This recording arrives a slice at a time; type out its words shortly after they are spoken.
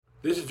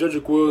This is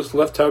Jedrick Wills,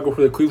 left tackle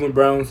for the Cleveland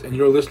Browns, and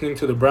you're listening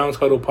to the Browns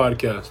Huddle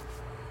podcast.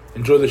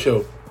 Enjoy the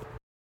show.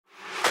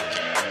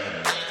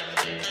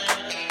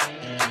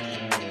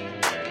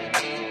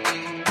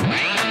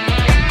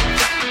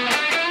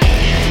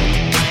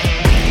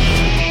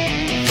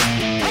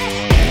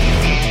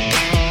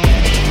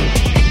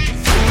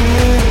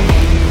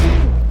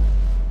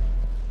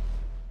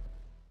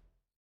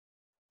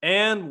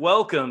 And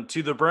welcome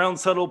to the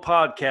Browns Huddle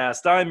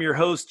podcast. I'm your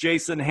host,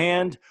 Jason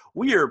Hand.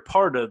 We are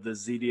part of the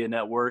Zedia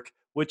Network,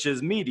 which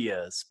is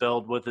media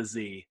spelled with a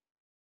Z.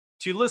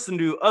 To listen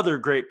to other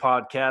great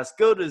podcasts,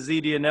 go to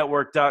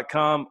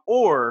ZediaNetwork.com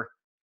or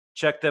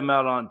check them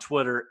out on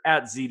Twitter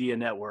at Zedia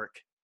Network.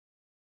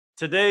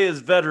 Today is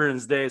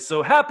Veterans Day,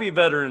 so happy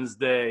Veterans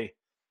Day.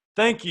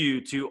 Thank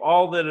you to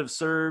all that have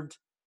served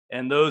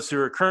and those who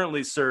are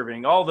currently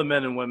serving, all the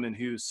men and women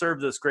who serve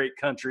this great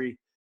country.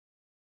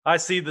 I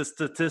see the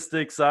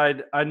statistics.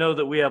 I know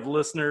that we have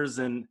listeners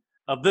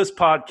of this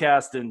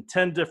podcast in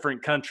 10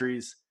 different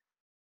countries.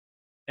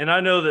 And I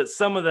know that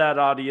some of that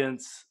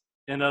audience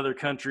in other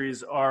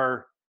countries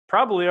are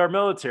probably our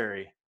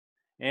military.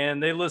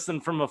 And they listen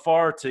from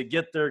afar to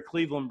get their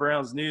Cleveland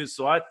Browns news.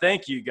 So I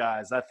thank you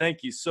guys. I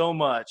thank you so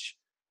much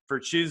for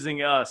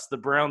choosing us, the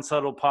Browns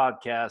Huddle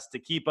podcast, to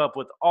keep up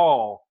with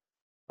all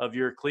of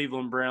your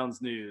Cleveland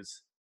Browns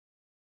news.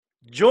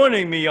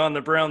 Joining me on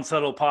the Browns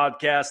Huddle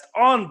podcast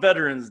on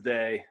Veterans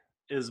Day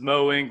is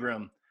Mo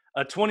Ingram,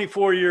 a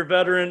 24-year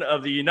veteran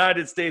of the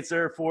United States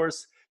Air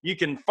Force. You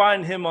can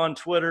find him on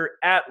Twitter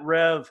at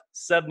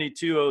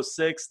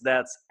Rev7206.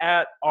 That's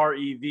at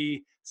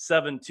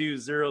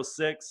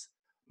REV7206.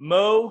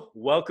 Mo,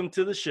 welcome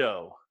to the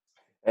show.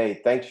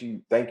 Hey, thank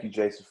you,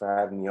 Jason, for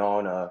having me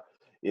on.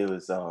 It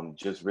was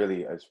just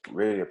really a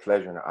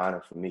pleasure and an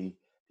honor for me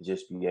to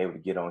just be able to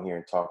get on here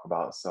and talk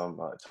about some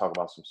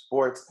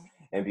sports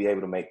and be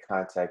able to make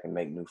contact and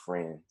make new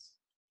friends.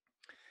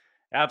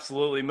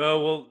 Absolutely,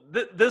 Mo. Well,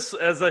 this,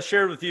 as I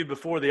shared with you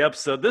before the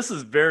episode, this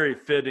is very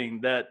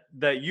fitting that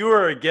you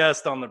are a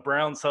guest on the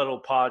Browns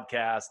Huddle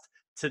podcast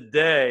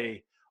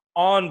today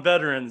on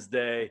Veterans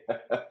Day.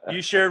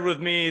 You shared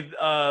with me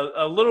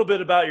a little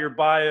bit about your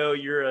bio.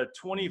 You're a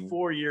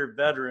 24-year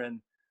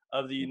veteran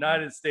of the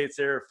United States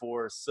Air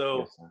Force. So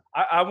yes,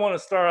 I want to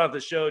start out the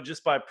show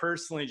just by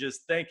personally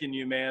just thanking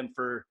you, man,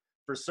 for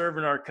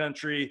serving our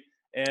country.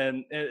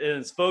 And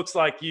it's folks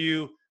like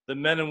you, the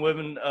men and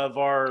women of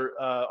our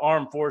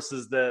armed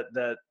forces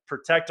that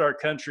protect our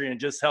country and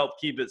just help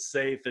keep it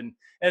safe and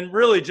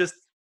really just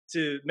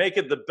to make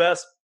it the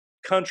best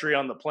country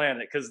on the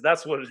planet, because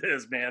that's what it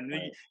is, man.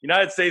 Right. The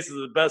United States is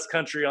the best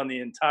country on the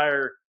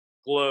entire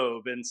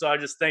globe. And so I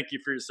just thank you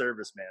for your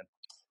service, man.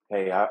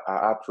 Hey, I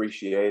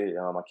appreciate it.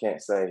 I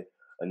can't say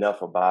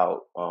enough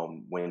about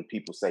when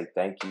people say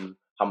thank you,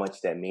 how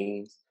much that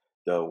means.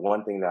 The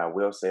one thing that I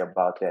will say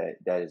about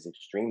that is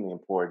extremely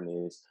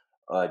important is,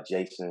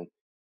 Jason,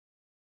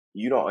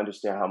 you don't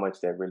understand how much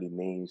that really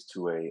means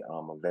to a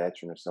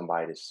veteran or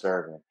somebody that's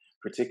serving.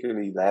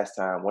 Particularly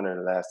one of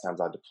the last times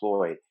I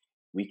deployed,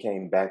 we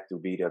came back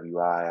through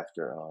BWI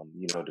after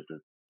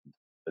the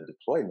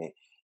deployment,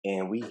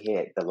 and we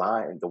had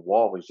the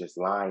wall was just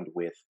lined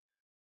with,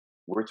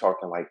 we're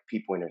talking like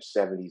people in their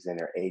 70s and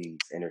their 80s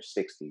and their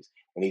 60s,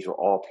 and these were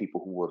all people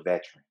who were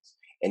veterans.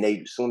 And they,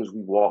 as soon as we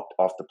walked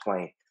off the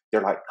plane,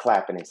 they're like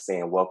clapping and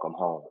saying, "Welcome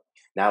home."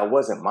 Now, it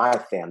wasn't my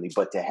family,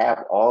 but to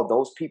have all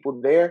those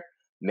people there,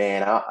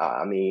 man,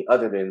 I mean,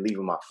 other than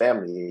leaving my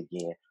family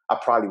again, I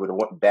probably would have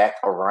went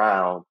back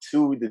around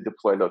to the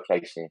deploy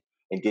location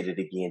and did it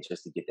again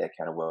just to get that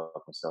kind of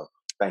welcome. So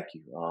thank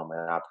you.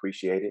 And I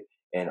appreciate it.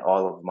 And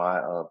all of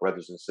my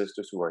brothers and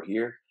sisters who are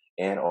here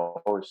and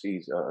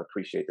overseas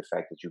appreciate the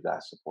fact that you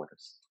guys support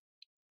us.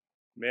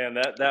 Man,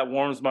 that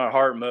warms my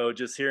heart, Mo,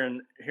 just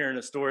hearing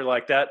a story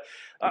like that.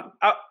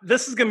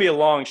 This is going to be a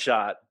long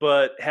shot,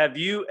 but have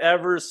you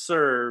ever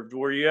served,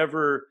 were you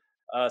ever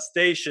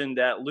stationed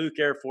at Luke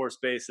Air Force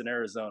Base in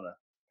Arizona?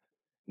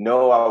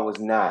 No, I was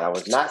not. I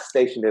was not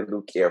stationed at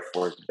Luke Air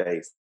Force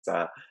Base.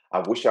 I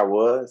wish I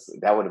was.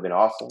 That would have been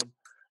awesome.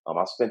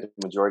 I spent the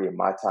majority of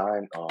my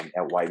time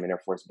at Whiteman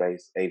Air Force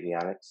Base,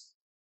 avionics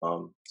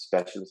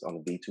specialist on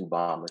the B-2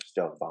 bomber,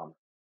 stealth bomber.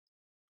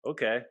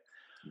 Okay.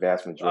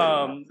 Vast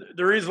majority.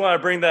 The reason why I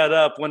bring that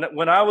up,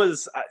 when I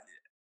was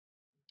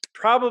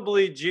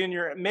probably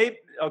junior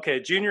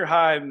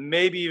high,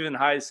 maybe even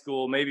high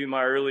school, maybe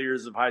my early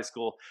years of high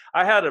school,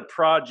 I had a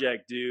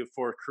project due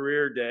for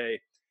career day.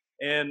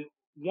 And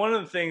one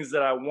of the things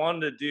that I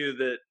wanted to do,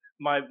 that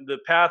the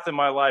path in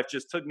my life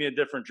just took me a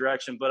different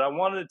direction, but I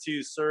wanted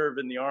to serve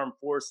in the armed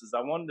forces.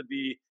 I wanted to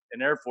be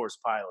an Air Force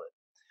pilot.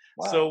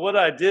 Wow. So what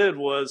I did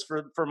was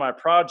for my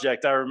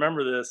project, I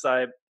remember this,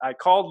 I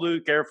called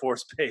Luke Air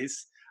Force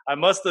Base. I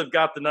must have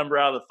got the number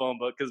out of the phone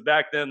book, because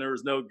back then there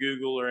was no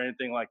Google or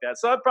anything like that.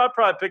 So I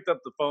probably picked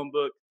up the phone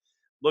book,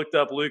 looked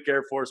up Luke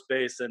Air Force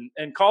Base, and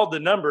called the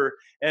number.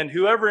 And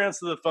whoever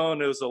answered the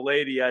phone, it was a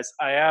lady. I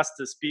asked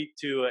to speak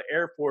to an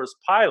Air Force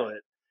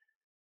pilot.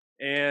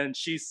 And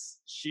she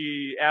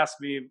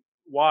asked me,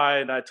 why,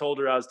 and I told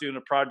her I was doing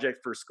a project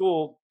for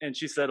school, and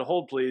she said,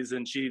 "Hold, please,"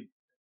 and she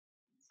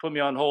put me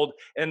on hold.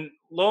 And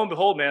lo and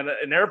behold, man,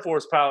 an Air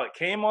Force pilot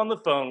came on the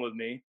phone with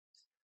me,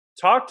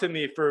 talked to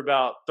me for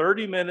about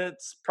 30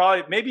 minutes,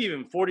 probably maybe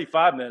even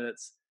 45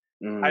 minutes.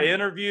 I Mm,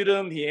 interviewed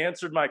him. He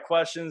answered my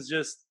questions.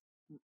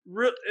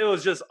 It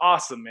was just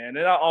awesome, man.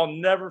 And I'll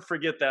never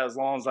forget that as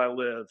long as I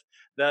live.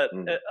 That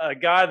mm, a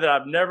guy that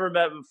I've never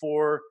met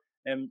before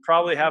and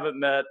probably mhm. haven't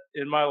met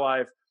in my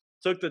life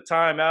took the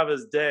time out of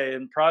his day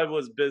and probably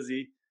was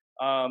busy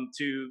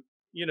to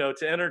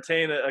to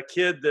entertain a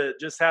kid that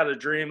just had a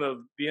dream of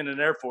being an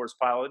Air Force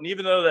pilot. And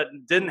even though that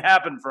didn't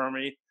happen for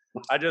me,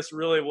 I just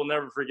really will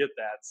never forget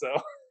that. So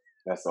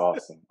That's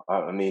awesome.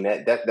 I mean,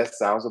 that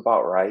sounds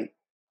about right.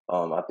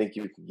 I think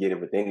you can get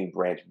it with any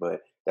branch, but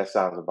that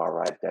sounds about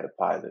right. That a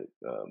pilot,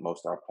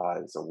 most of our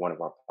pilots or one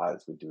of our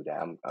pilots would do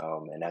that,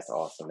 and that's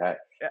awesome. yeah,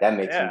 That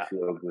makes me yeah,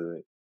 feel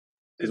good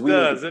because it we need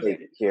to does.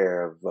 take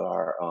care of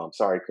our.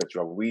 Sorry, to cut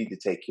you off. We need to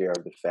take care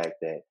of the fact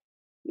that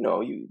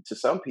you to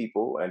some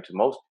people and to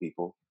most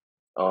people,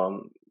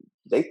 um,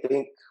 they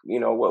think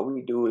what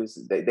we do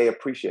is they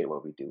appreciate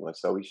what we do, and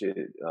so we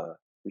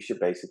should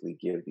basically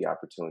give the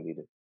opportunity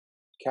to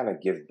kind of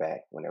give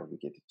back whenever we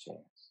get the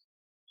chance.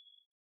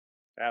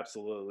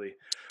 Absolutely.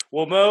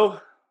 Well, Mo,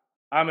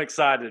 I'm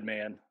excited,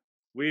 man.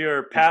 We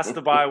are past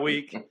the bye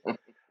week.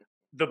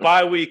 The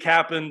bye week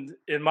happened,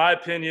 in my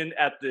opinion,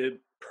 at the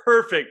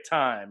perfect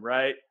time,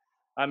 right?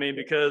 I mean,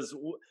 Yeah. because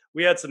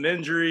we had some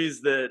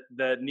injuries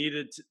that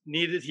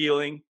needed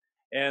healing,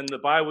 and the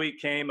bye week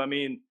came. I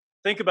mean,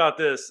 think about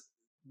this: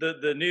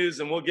 the news,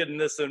 and we'll get in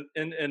this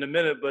in a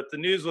minute, but the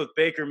news with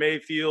Baker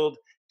Mayfield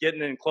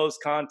getting in close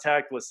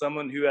contact with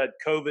someone who had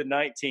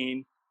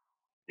COVID-19.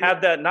 Yeah.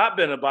 Had that not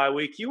been a bye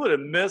week, he would have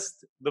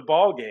missed the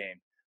ball game.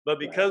 But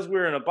Right. because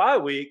we're in a bye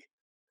week,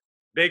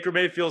 Baker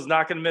Mayfield's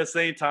not going to miss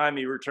any time.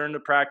 He returned to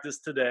practice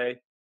today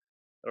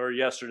or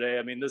yesterday.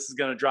 I mean, this is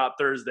going to drop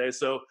Thursday.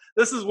 So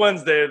this is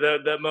Wednesday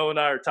that Mo and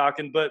I are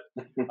talking. But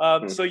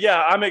so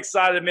yeah, I'm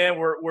excited, man.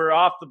 We're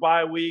off the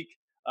bye week.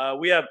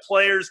 We have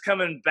players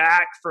coming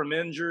back from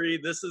injury.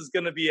 This is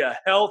going to be a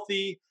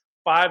healthy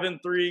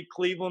 5-3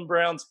 Cleveland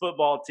Browns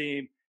football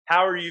team.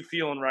 How are you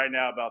feeling right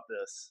now about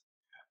this?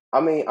 I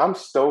mean, I'm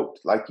stoked,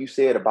 like you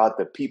said, about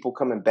the people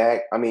coming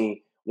back. I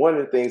mean, one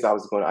of the things I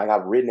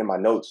got written in my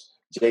notes,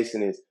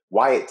 Jason, is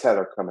Wyatt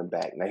Teller coming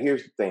back. Now,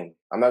 here's the thing.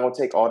 I'm not going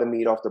to take all the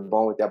meat off the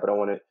bone with that, but I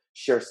want to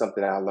share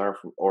something that I learned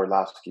from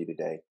Orlovsky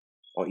today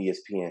on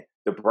ESPN.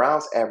 The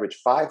Browns average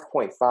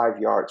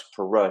 5.5 yards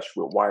per rush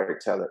with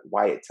Wyatt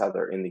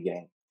Teller in the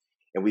game.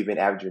 And we've been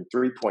averaging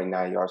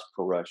 3.9 yards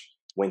per rush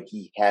when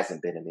he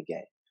hasn't been in the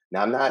game.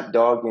 Now, I'm not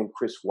dogging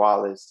Chris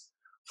Wallace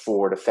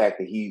for the fact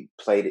that he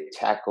played at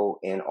tackle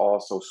and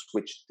also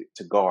switched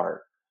to guard,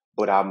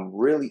 but I'm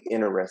really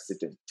interested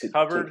to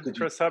Hubbard, could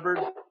you Chris Hubbard?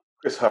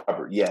 Chris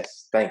Hubbard?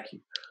 Yes, thank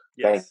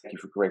Yes. you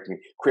for correcting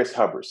me, Chris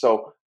Hubbard.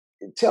 So,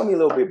 tell me a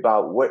little bit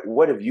about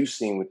what have you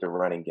seen with the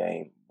running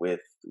game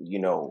with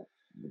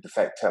the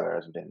fact Teller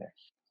hasn't been there.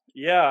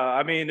 Yeah,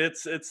 I mean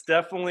it's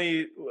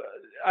definitely.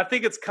 I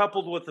think it's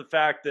coupled with the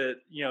fact that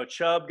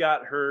Chubb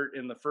got hurt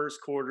in the first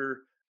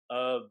quarter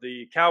of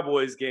the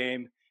Cowboys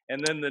game,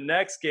 and then the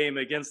next game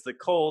against the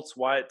Colts,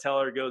 Wyatt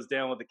Teller goes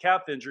down with a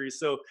calf injury.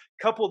 So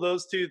couple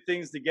those two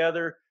things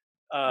together.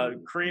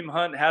 Mm, Kareem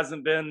Hunt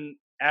hasn't been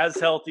as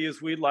healthy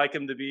as we'd like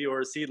him to be, or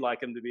as he'd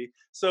like him to be.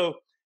 So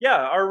yeah,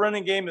 our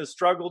running game has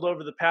struggled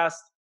over the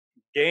past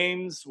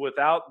games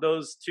without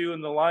those two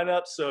in the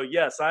lineup. So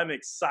yes, I'm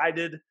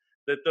excited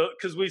that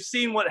because we've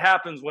seen what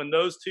happens when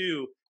those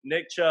two,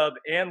 Nick Chubb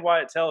and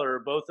Wyatt Teller, are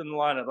both in the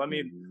lineup. I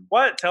mean, mhm,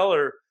 Wyatt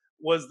Teller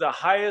was the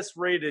highest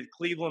rated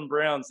Cleveland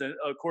Browns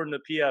according to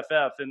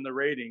PFF in the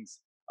ratings.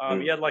 He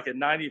mm, had like a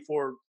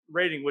 94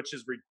 rating, which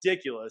is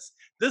ridiculous.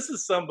 This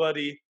is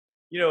somebody,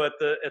 at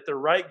the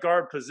right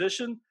guard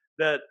position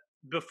that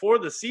before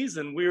the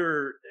season we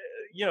were,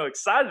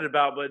 excited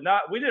about, but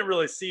not. We didn't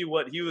really see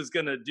what he was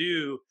going to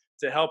do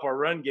to help our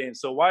run game.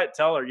 So Wyatt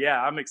Teller,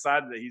 yeah, I'm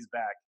excited that he's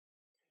back.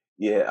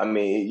 Yeah, I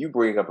mean, you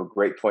bring up a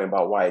great point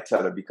about Wyatt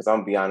Teller because I'm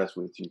gonna be honest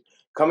with you.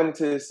 Coming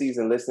into this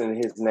season,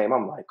 listening to his name,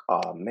 I'm like,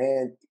 oh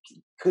man,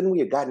 couldn't we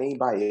have gotten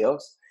anybody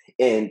else?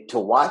 And to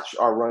watch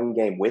our run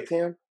game with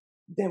him,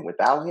 then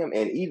without him,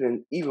 and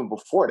even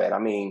before that, I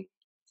mean,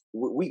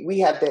 we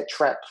have that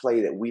trap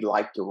play that we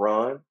like to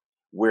run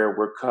where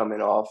we're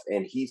coming off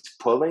and he's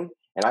pulling,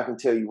 and I can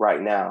tell you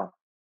right now,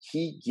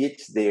 he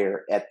gets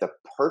there at the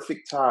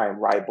perfect time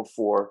right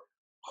before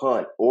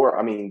Hunt or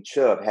I mean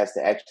Chubb has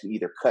to actually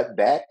either cut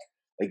back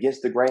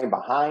against the grain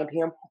behind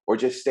him or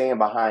just stand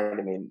behind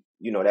him. And,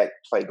 that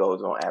play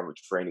goes on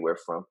average for anywhere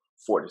from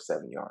 4 to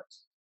 7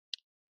 yards.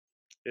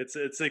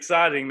 It's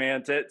exciting,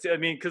 man. I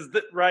mean, because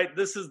right,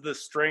 this is the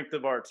strength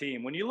of our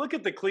team. When you look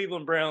at the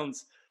Cleveland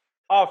Browns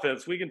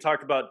offense, we can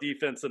talk about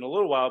defense in a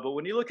little while, but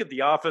when you look at the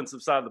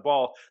offensive side of the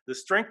ball, the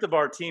strength of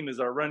our team is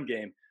our run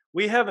game.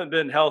 We haven't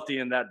been healthy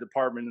in that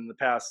department in the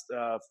past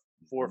 4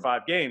 or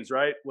 5 games,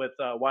 right? With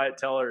Wyatt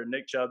Teller and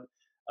Nick Chubb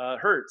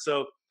hurt.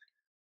 So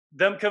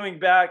them coming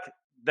back,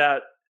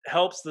 that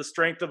helps the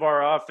strength of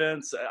our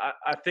offense.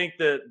 I think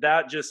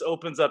that just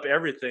opens up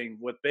everything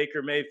with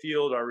Baker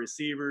Mayfield, our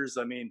receivers.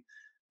 I mean,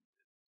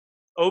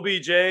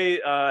 OBJ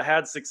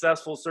had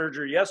successful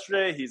surgery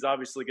yesterday. He's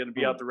obviously going to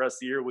be out the rest of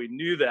the year. We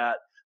knew that.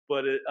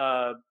 But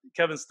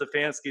Kevin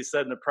Stefanski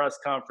said in a press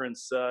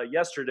conference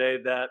yesterday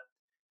that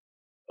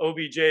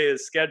OBJ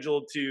is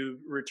scheduled to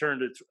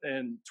return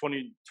in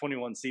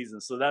 2021 season.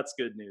 So that's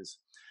good news.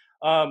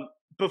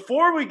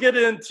 Before we get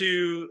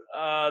into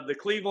the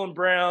Cleveland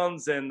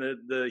Browns and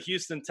the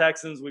Houston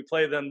Texans, we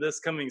play them this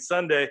coming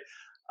Sunday.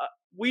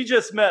 We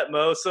just met,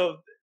 Mo. So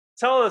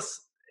tell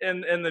us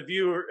and the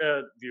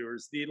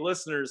viewers, the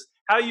listeners,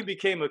 how you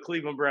became a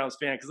Cleveland Browns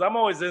fan. Because I'm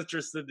always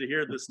interested to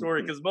hear the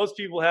story because most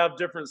people have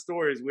different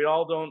stories. We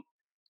all don't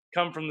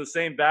come from the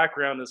same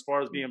background as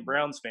far as being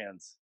Browns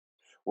fans.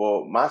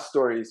 Well, my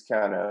story is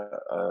kind of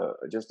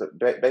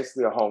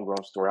basically a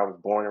homegrown story. I was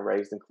born and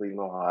raised in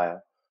Cleveland, Ohio.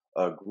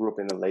 Grew up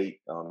in the late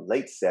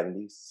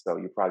 70s, so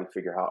you probably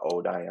figure how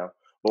old I am.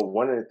 But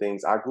one of the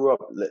things I grew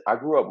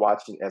up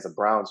watching as a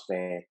Browns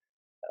fan.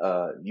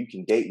 You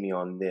can date me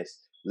on this.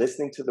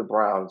 Listening to the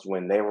Browns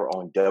when they were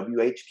on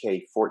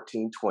WHK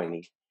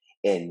 1420,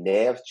 and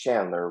Nev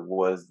Chandler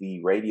was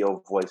the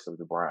radio voice of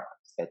the Browns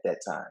at that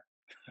time.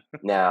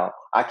 Now,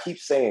 I keep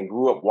saying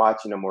grew up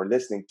watching them or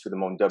listening to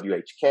them on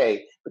WHK,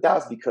 but that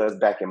was because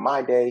back in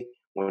my day,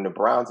 when the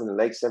Browns in the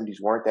late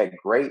 70s weren't that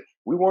great,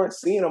 we weren't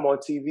seeing them on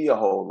TV a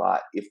whole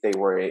lot if they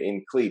were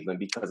in Cleveland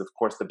because, of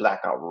course, the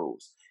blackout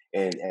rules.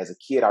 And as a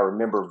kid, I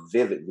remember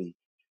vividly,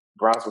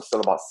 Browns would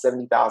sell about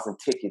 70,000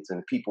 tickets,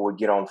 and people would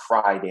get on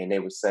Friday and they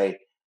would say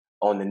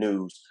on the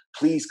news,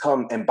 please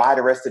come and buy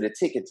the rest of the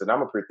tickets. And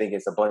I'm up here thinking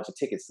it's a bunch of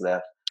tickets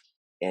left,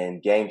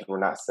 and games were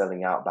not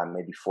selling out by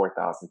maybe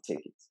 4,000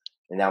 tickets.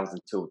 And that was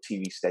until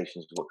TV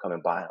stations would come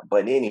and buy them.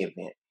 But in any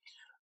event,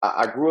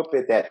 I grew up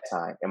at that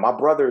time, and my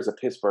brother is a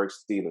Pittsburgh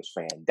Steelers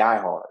fan,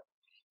 diehard.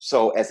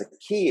 So as a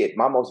kid,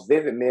 my most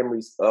vivid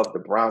memories of the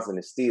Browns and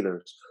the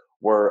Steelers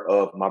were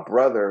of my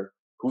brother,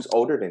 who's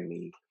older than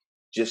me,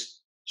 just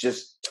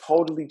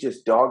totally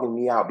just dogging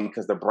me out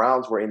because the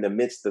Browns were in the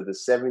midst of the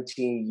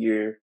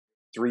 17-year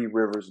Three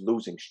Rivers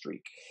losing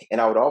streak.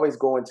 And I would always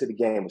go into the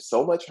game with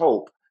so much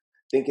hope,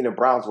 thinking the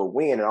Browns would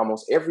win. And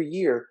almost every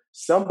year,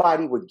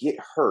 somebody would get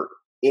hurt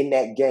in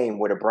that game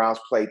where the Browns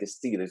played the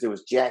Steelers. It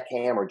was Jack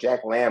Ham or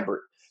Jack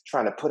Lambert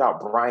trying to put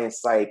out Brian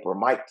Sipe or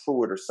Mike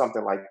Pruitt or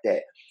something like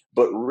that.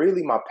 But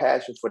really, my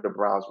passion for the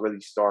Browns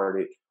really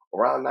started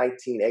around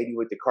 1980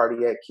 with the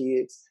Cardiac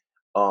Kids.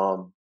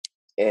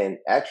 And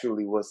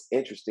actually, what's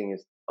interesting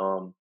is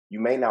you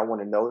may not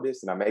want to know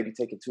this, and I may be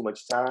taking too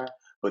much time,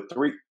 but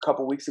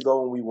couple weeks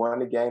ago when we won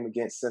the game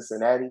against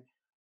Cincinnati,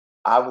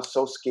 I was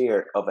so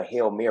scared of a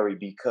Hail Mary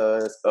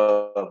because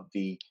of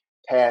the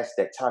pass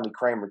that Tommy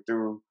Kramer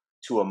threw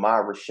to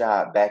Ahmad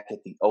Rashad back at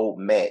the old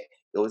Met.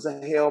 It was a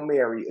Hail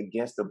Mary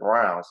against the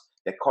Browns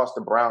that cost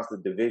the Browns the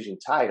division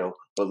title,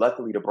 but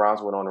luckily the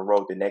Browns went on the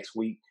road the next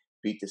week,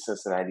 beat the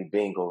Cincinnati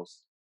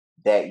Bengals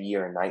that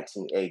year in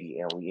 1980,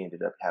 and we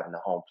ended up having a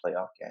home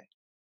playoff game.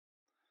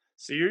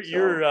 So you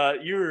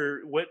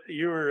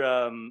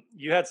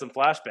had some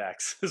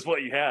flashbacks is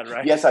what you had,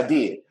 right? Yes, I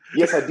did.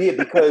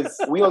 Because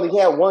we only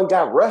had one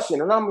guy rushing,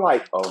 and I'm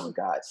like, oh my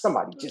God,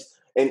 somebody just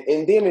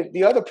and then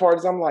the other part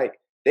is I'm like,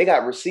 they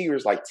got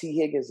receivers like T.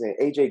 Higgins and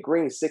AJ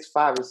Green,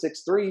 6'5" and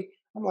 6'3".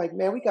 I'm like,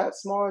 man, we got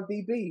small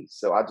DBs.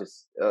 So I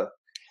just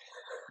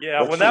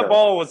when that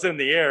ball was in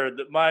the air,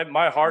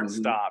 my heart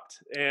stopped,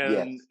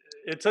 and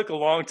it took a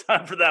long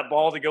time for that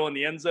ball to go in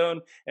the end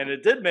zone, and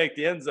it did make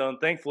the end zone.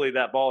 Thankfully,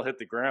 that ball hit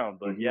the ground.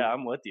 But yeah,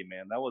 I'm with you,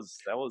 man. That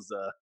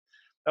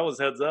was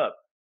heads up.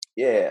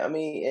 Yeah, I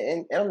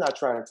mean, and I'm not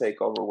trying to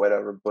take over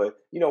whatever, but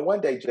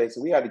one day,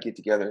 Jason, we got to get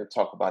together and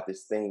talk about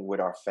this thing with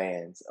our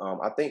fans.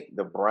 I think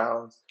the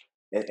Browns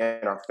and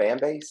our fan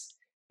base,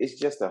 it's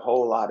just a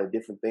whole lot of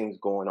different things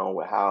going on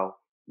with how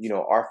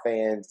our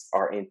fans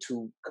are in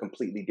two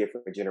completely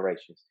different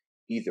generations.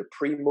 Either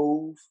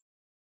pre-move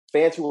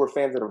fans who were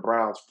fans of the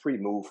Browns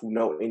pre-move, who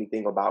know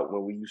anything about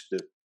when we used to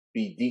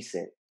be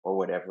decent or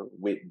whatever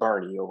with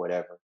Bernie or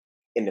whatever,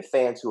 and the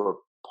fans who are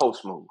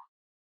post-move.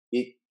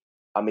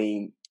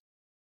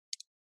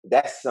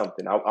 That's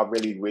something I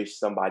really wish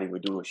somebody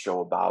would do a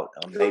show about.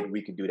 Maybe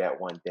we could do that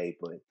one day,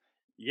 but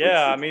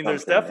yeah,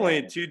 there's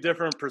definitely two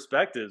different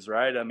perspectives,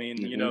 right?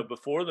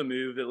 Before the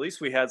move, at least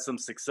we had some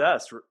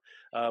success. We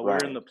were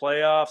in the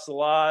playoffs a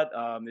lot.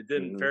 It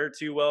didn't fare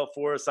too well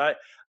for us.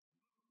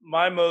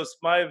 My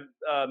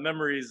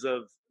memories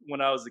of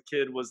when I was a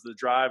kid was the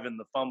drive and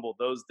the fumble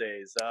those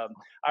days.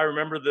 I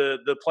remember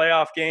the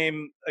playoff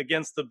game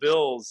against the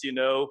Bills,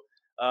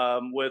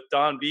 with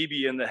Don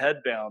Beebe and the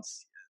head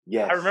bounce.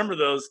 Yes. I remember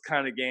those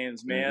kind of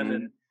games,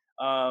 man.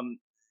 And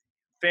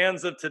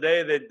fans of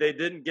today, they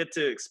didn't get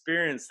to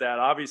experience that.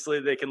 Obviously,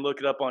 they can look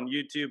it up on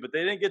YouTube, but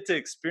they didn't get to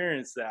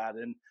experience that.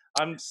 And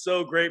I'm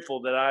so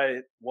grateful that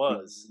I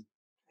was.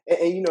 And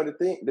the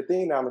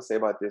thing that I'm gonna say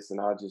about this, and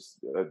I'll just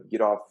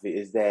get off of it,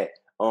 is that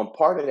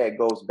part of that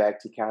goes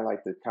back to kind of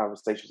like the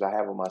conversations I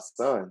have with my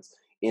sons.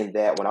 In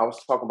that, when I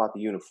was talking about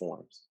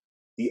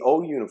the the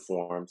old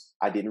uniforms,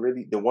 I didn't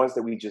really, the ones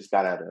that we just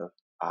got out of,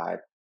 I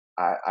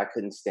I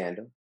couldn't stand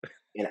them.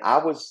 And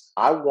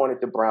I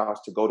wanted the Browns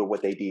to go to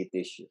what they did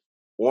this year.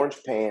 Orange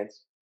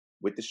pants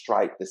with the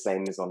stripe, the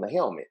same as on the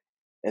helmet.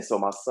 And so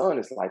my son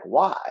is like,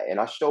 why? And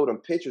I showed him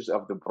pictures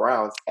of the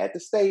Browns at the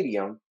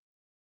stadium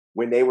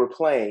when they were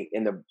playing.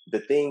 And the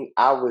thing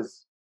I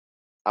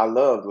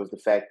loved was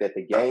the fact that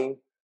the game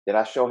that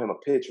I showed him a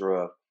picture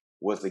of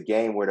was the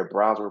game where the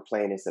Browns were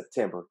playing in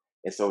September.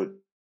 And so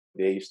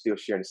they're still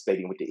sharing the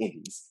stadium with the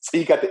Indians. So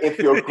you got the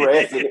infield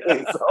grass and the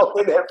end zone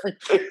and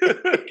everything.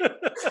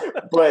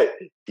 But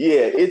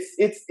yeah,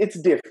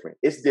 it's different.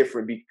 It's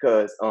different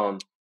because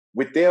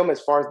with them,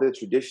 as far as the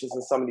traditions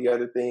and some of the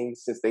other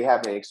things, since they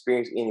haven't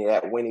experienced any of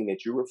that winning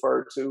that you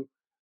referred to,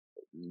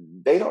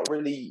 they don't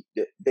really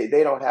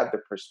they don't have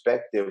the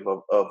perspective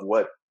of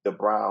what the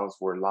Browns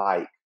were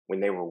like when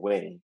they were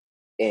winning,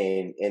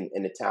 and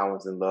the town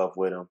was in love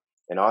with them,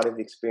 and all they've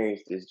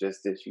experienced is just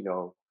this,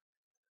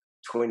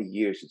 20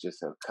 years is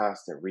just a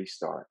constant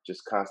restart,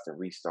 just constant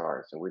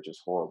restarts, and we're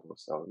just horrible.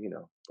 So,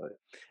 but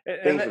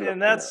And things are and looking up.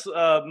 that's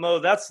Mo.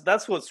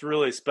 That's what's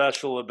really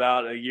special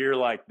about a year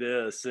like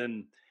this,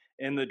 and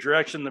the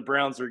direction the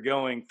Browns are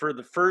going for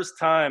the first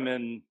time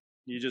in,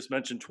 you just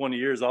mentioned 20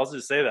 years. I'll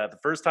just say that the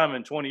first time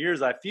in 20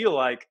 years, I feel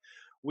like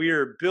we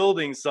are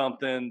building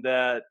something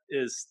that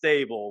is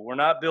stable. We're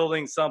not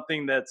building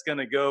something that's going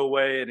to go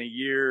away in a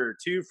year or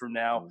two from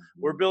now.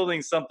 We're Mhm.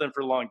 building something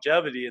for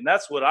longevity, and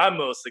that's what I'm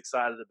most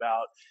excited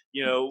about.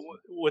 Mhm.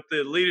 With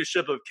the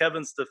leadership of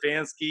Kevin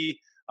Stefanski,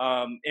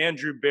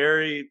 Andrew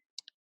Barry,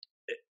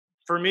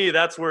 for me,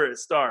 that's where it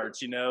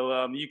starts.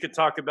 You could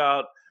talk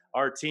about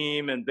our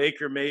team and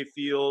Baker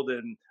Mayfield,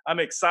 and I'm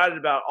excited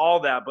about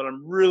all that, but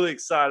I'm really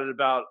excited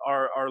about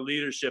our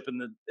leadership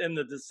and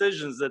the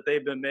decisions that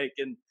they've been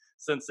making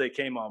since they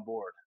came on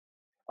board.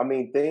 I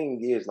mean, thing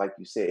is, like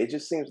you said, it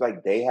just seems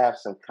like they have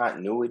some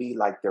continuity,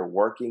 like they're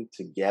working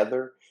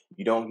together.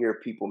 You don't hear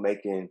people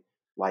making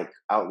like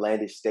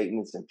outlandish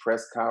statements in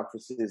press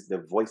conferences.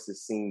 Their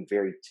voices seem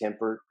very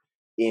tempered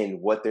in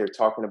what they're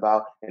talking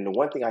about. And the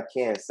one thing I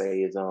can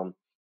say is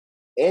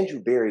Andrew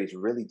Berries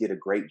really did a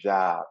great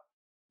job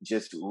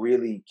just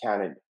really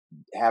kind of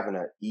having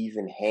an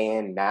even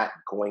hand, not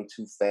going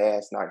too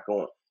fast, not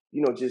going,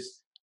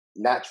 just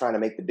not trying to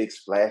make the big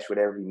splash with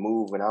every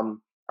move. And I'm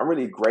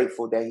really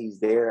grateful that he's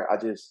there. I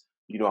just,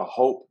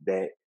 hope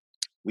that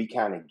we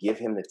kind of give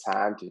him the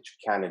time to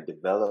kind of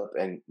develop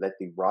and let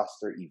the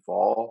roster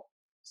evolve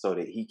so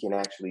that he can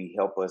actually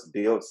help us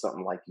build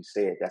something, like you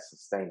said, that's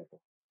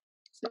sustainable.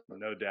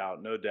 No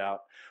doubt, no doubt.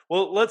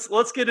 Well,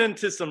 let's get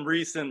into some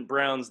recent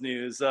Browns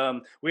news.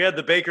 We had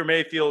the Baker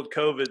Mayfield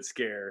COVID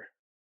scare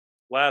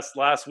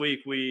last week.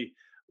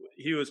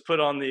 He was put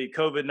on the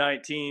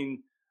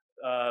COVID-19.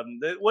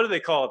 What do they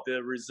call it?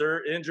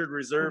 The injured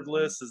reserve Mhm.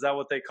 list. Is that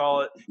what they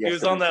call it? He Yes,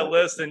 was the on that reserve.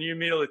 list, and you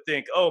immediately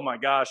think, "Oh my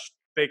gosh,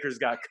 Baker's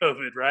got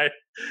COVID," right?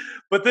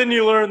 But then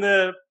you learn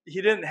that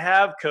he didn't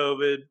have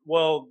COVID.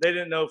 Well, they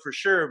didn't know for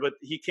sure, but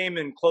he came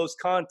in close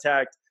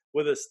contact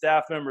with a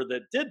staff member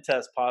that did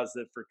test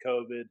positive for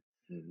COVID.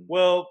 Mhm.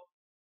 Well,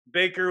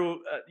 Baker,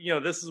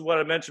 this is what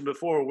I mentioned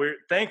before. We're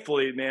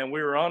thankfully, man,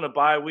 we were on a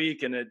bye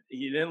week, and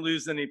he didn't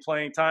lose any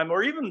playing time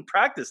or even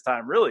practice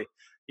time. Really,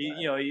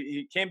 Right.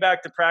 he came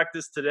back to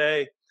practice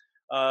today.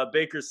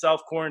 Baker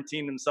self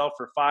quarantined himself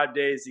for 5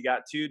 days. He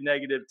got 2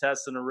 negative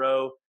tests in a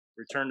row.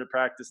 Returned to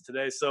practice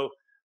today. So,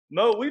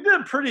 Mo, we've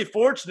been pretty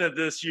fortunate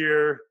this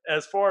year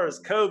as far as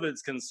Mhm.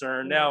 COVID's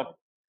concerned. Now, Right.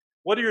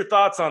 what are your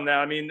thoughts on that?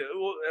 I mean,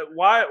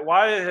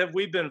 why have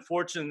we been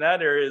fortunate in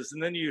that areas,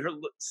 and then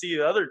you see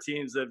other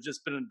teams that have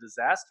just been a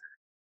disaster?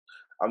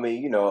 I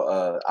mean,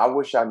 I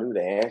wish I knew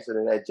the answer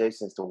to that,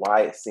 Jason, as to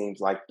why it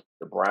seems like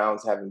the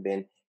Browns haven't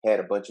been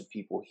had a bunch of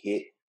people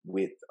hit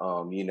with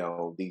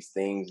these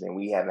things, and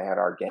we haven't had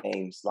our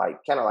games like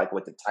kind of like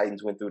what the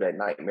Titans went through that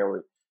nightmare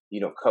with,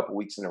 a couple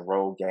weeks in a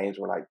row, games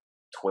were like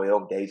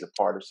 12 days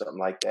apart or something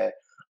like that.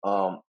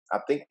 I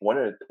think one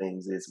of the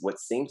things is what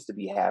seems to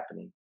be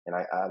happening, and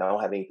I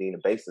don't have anything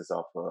to base this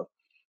off of.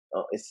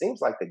 It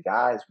seems like the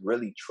guys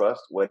really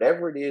trust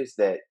whatever it is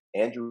that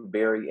Andrew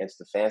Berry and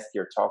Stefanski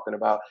are talking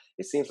about.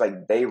 It seems like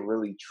they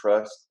really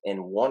trust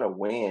and want to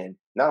win,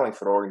 not only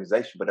for the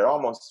organization, but it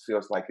almost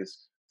feels like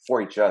it's for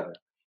each other.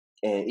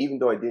 And even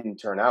though it didn't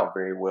turn out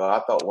very well, I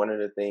thought one of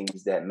the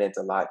things that meant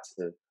a lot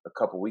to a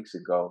couple weeks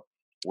ago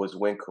was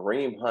when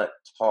Kareem Hunt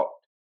talked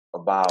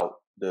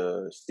about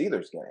the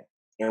Steelers game.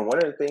 And one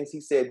of the things he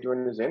said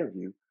during his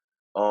interview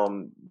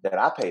that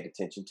I paid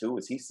attention to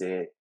is he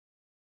said,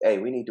 "Hey,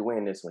 we need to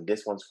win this one.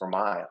 This one's for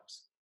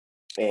Miles."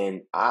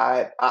 And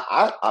my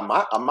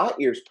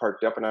ears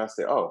perked up, and I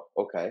said, "Oh,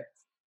 okay."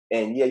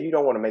 And yeah, you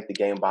don't want to make the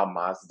game about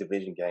Miles, the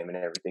division game, and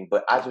everything,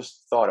 but I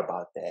just thought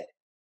about that.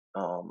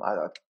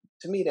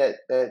 To me,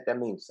 that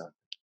means something.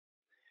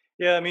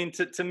 Yeah, I mean,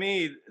 to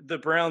me, the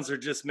Browns are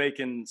just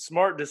making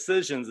smart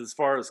decisions as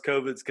far as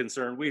COVID's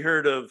concerned. We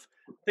heard of,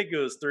 I think it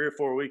was 3 or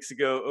 4 weeks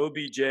ago,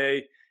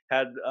 OBJ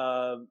had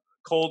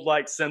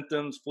cold-like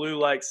symptoms,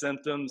 flu-like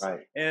symptoms,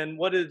 Right. and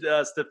what did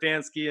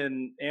Stefanski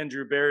and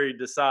Andrew Barry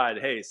decide?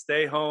 Hey,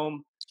 stay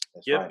home.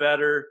 That's get right.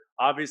 better.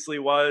 Obviously,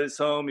 while he was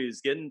home, he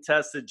was getting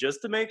tested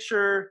just to make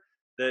sure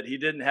that he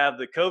didn't have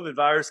the COVID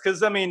virus.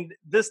 Because, I mean,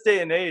 this day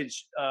and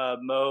age,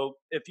 Mo,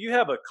 if you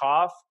have a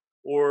cough,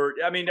 or,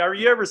 I mean, are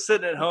you ever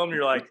sitting at home and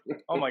you're like,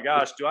 oh my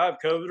gosh, do I have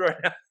COVID right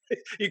now?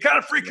 You kind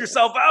of freak Yeah,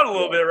 yourself out a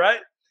little yeah, bit, right?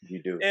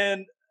 you do.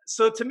 And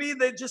so to me,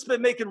 they've just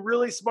been making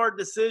really smart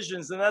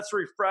decisions. And that's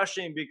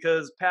refreshing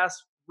because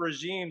past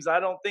regimes,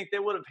 I don't think they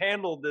would have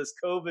handled this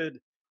COVID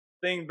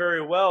thing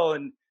very well.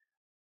 And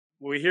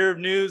we hear of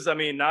news, I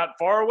mean, not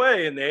far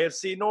away in the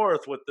AFC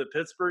North with the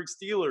Pittsburgh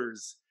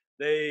Steelers.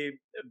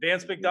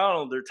 Vance Hmm.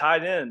 McDonald, their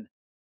tight end,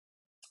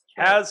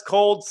 That's right. has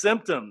cold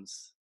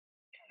symptoms.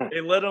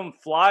 They let him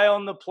fly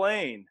on the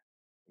plane.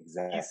 He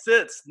Exactly.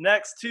 sits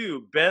next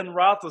to Ben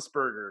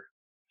Roethlisberger.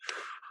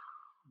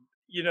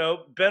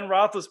 Ben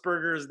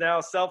Roethlisberger is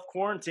now self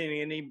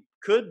quarantining and he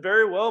could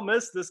very well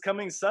miss this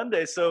coming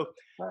Sunday. So,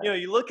 Right.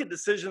 you look at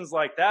decisions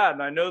like that,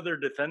 and I know they're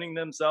defending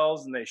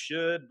themselves and they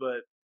should,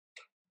 but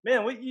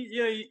man,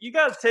 you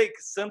got to take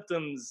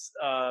symptoms.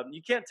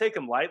 You can't take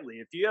them lightly.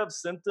 If you have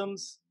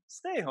symptoms,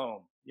 stay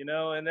home.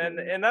 Hmm.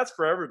 And that's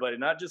for everybody,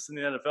 not just in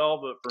the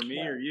NFL, but for me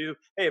or Right. you.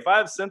 Hey, if I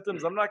have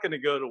symptoms, I'm not going to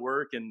go to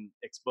work and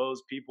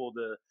expose people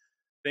to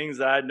things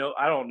that I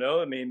don't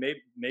know. I mean,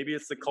 maybe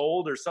it's the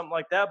cold or something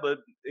like that, but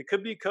it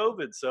could be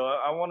COVID. So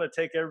I want to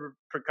take every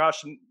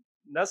precaution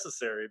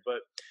necessary.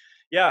 But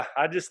yeah,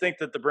 I just think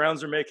that the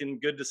Browns are making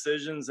good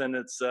decisions, and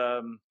it's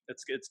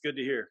good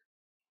to hear.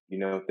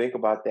 Think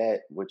about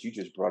that, what you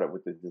just brought up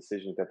with the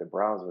decisions that the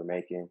Browns are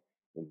making,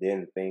 and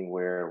then the thing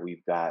where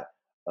we've got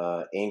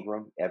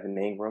Evan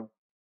Ingram,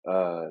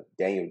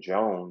 Daniel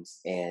Jones,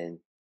 and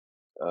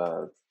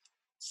uh,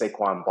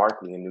 Saquon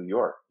Barkley in New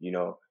York.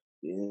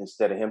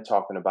 Instead of him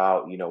talking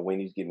about when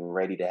he's getting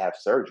ready to have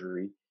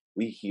surgery,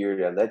 we hear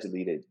that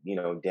allegedly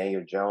that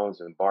Daniel Jones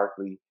and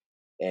Barkley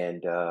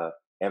and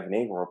Evan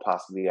Ingram were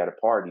possibly at a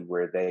party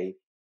where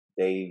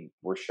they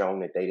were shown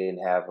that they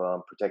didn't have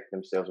protected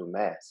themselves with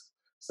masks.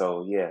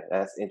 So yeah,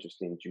 that's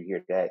interesting that you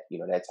hear that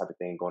that type of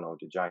thing going on with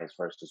the Giants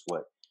versus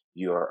what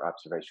your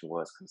observation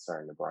was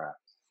concerning the Browns.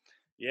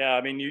 Yeah,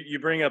 I mean, you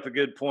bring up a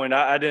good point.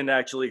 I didn't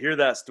actually hear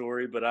that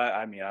story, but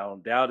I mean, I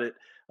don't doubt it.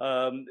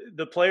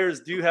 The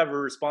players do have a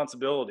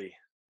responsibility,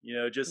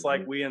 just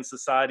like Hmm. we in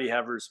society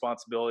have a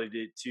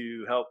responsibility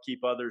to help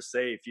keep others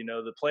safe.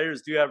 The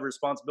players do have a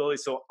responsibility.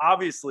 So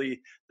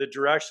obviously, the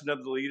direction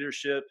of the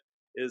leadership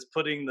is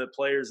putting the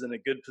players in a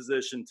good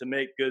position to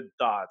make good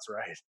thoughts,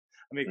 right?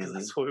 I mean, because Hmm.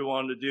 that's what we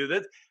wanted to do.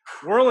 That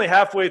we're only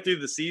halfway through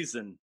the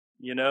season,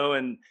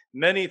 and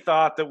many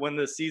thought that when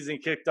the season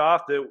kicked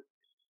off that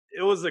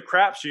it was a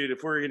crapshoot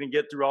if we're going to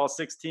get through all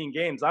 16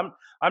 games. I'm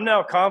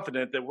now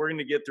confident that we're going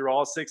to get through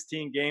all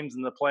 16 games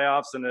in the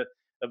playoffs, and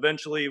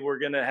eventually we're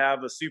going to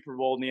have a Super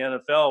Bowl in the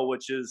NFL,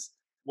 which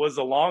was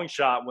a long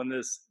shot when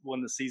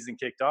the season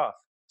kicked off.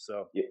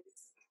 So Yeah,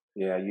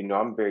 yeah.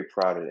 I'm very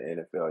proud of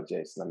the NFL,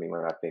 Jason. I mean,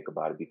 when I think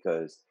about it,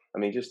 because I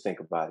mean, just think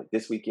about it.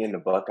 This weekend, the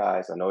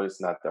Buckeyes. I know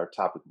it's not our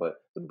topic, but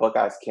the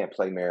Buckeyes can't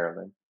play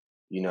Maryland.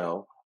 You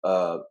know,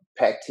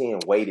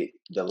 Pac-10 waited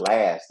the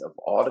last of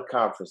all the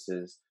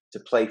conferences to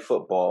play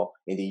football,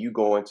 and then you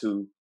go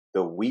into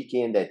the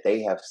weekend that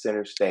they have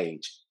center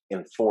stage,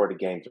 and 4 of the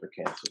games were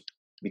canceled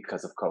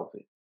because of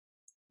COVID.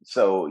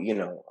 So,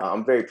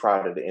 I'm very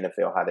proud of the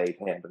NFL how they've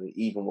handled it,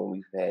 even when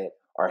we've had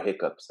our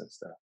hiccups and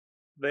stuff.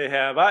 they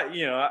have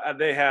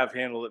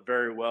handled it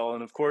very well,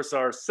 and of course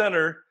our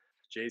center,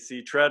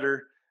 J.C.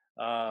 Treader,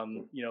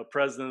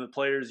 president of the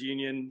Players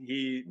Union,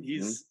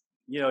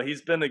 Hmm.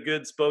 he's been a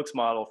good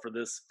spokesmodel for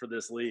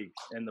this league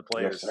and the Yes,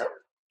 players. sir.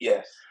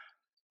 Yes.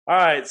 All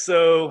right,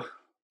 so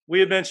we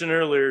had mentioned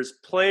earlier is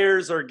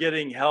players are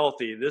getting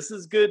healthy. This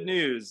is good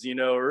news.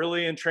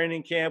 Early in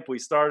training camp,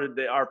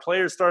 our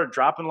players started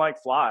dropping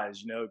like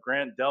flies.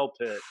 Grant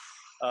Delpit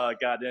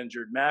got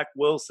injured, Mac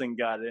Wilson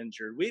got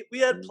injured. We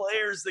had Mm,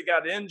 players that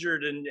got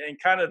injured and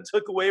kind of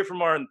took away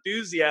from our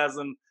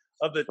enthusiasm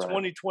of the that's right.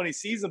 2020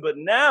 season. But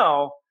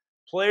now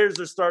players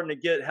are starting to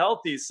get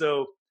healthy,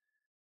 so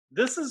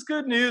this is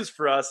good news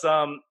for us.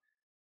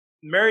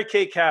 Mary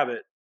Kay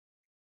Cabot,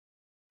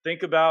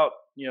 think about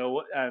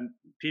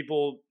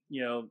people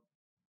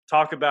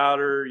talk about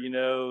her.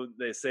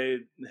 They say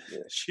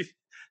Yeah.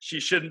 she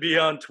shouldn't be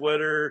on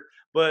Twitter,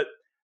 but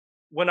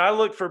when I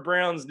look for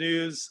Browns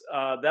news,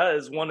 that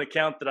is one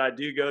account that I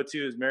do go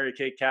to is Mary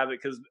Kay Cabot,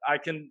 because I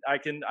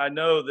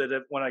know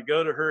that when I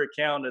go to her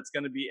account, it's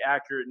going to be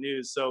accurate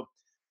news. So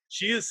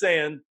she is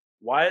saying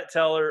Wyatt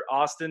Teller,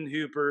 Austin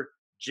Hooper,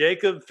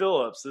 Jacob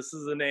Phillips. This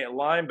is a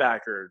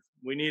linebacker.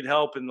 We need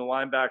help in the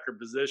linebacker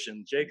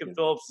position. Jacob Mhm.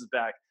 Phillips is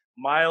back.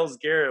 Miles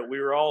Garrett. We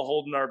were all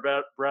holding our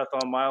breath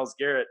on Miles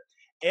Garrett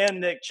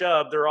and Nick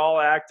Chubb. They're all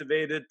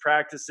activated,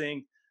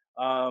 practicing.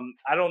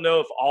 I don't know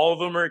if all of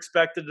them are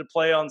expected to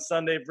play on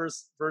Sunday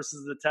versus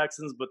the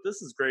Texans, but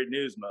this is great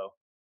news, Mo.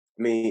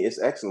 I mean, it's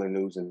excellent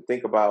news. And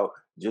think about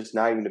just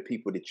not even the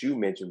people that you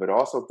mentioned, but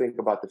also think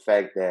about the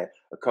fact that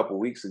a couple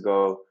weeks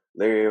ago,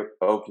 Larry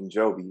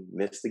Ogunjobi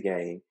missed the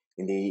game.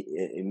 And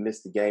he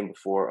missed the game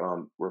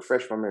before,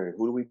 refresh my memory.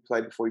 Who do we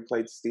play before he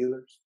played the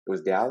Steelers? It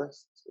was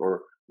Dallas?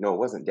 Or No, it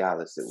wasn't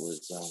Dallas. It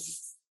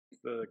was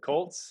The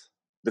Colts.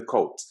 the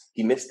Colts.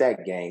 He missed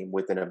that game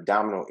with an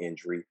abdominal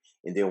injury,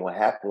 and then what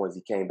happened was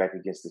he came back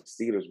against the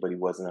Steelers, but he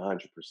wasn't 100%.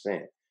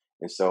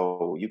 And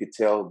so you could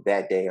tell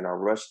that day in our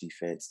rush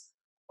defense,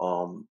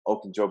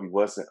 Okunjobi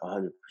wasn't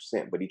 100%,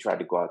 but he tried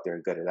to go out there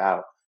and gut it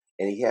out,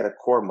 and he had a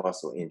core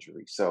muscle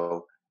injury.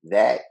 So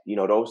that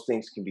those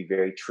things can be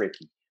very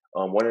tricky.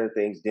 One of the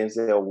things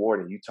Denzel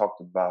Ward, and you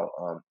talked about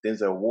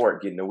Denzel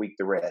Ward getting a week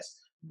to rest,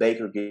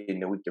 Baker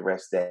getting a week to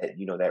rest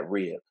that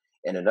rib.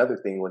 And another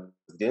thing was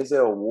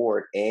Denzel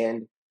Ward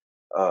and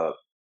uh,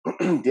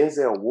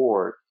 Denzel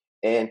Ward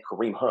and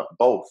Kareem Hunt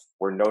both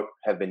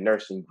have been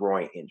nursing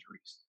groin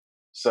injuries.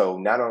 So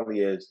not only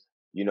is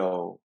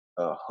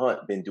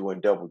Hunt been doing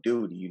double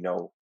duty,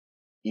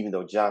 even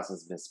though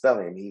Johnson's been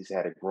spelling him, he's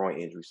had a groin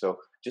injury. So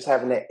just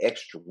having that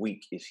extra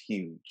week is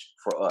huge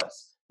for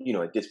us.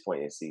 At this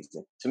point in the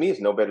season, to me, it's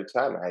no better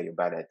time to have your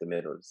body at the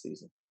middle of the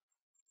season.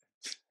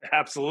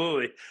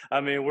 Absolutely.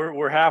 I mean,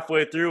 we're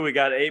halfway through. We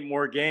got 8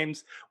 more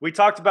games. We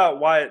talked about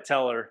Wyatt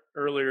Teller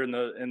earlier in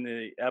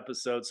the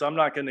episode, so I'm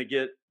not going to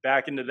get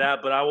back into that.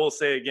 But I will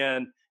say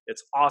again,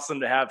 it's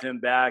awesome to have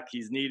him back.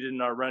 He's needed in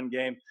our run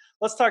game.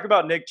 Let's talk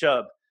about Nick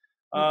Chubb.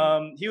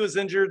 He was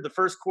injured the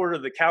first quarter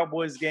of the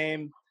Cowboys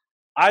game.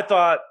 I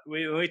thought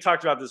we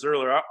talked about this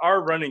earlier.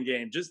 Our running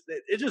game just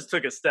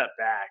took a step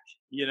back,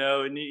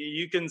 and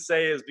you can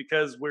say it's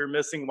because we're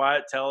missing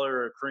Wyatt Teller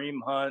or Kareem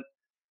Hunt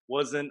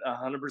wasn't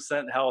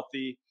 100%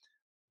 healthy.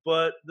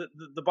 But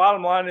the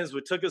bottom line is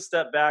we took a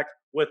step back.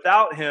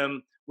 Without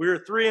him, we were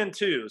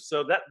 3-2.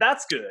 So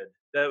that's good.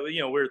 That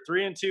we're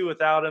 3-2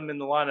 without him in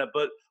the lineup.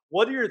 But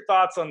what are your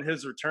thoughts on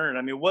his return?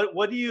 I mean,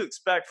 what do you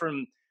expect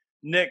from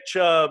Nick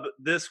Chubb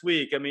this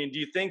week? I mean, do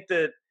you think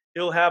that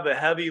he'll have a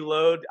heavy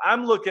load?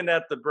 I'm looking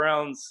at the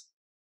Browns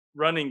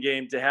running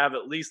game to have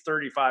at least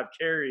 35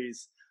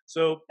 carries.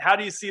 So how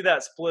do you see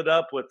that split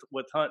up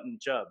with Hunt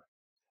and Chubb?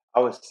 I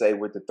would say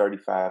with the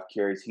 35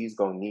 carries, he's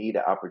going to need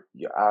an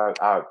opportunity.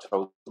 I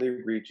totally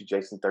agree with you,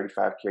 Jason.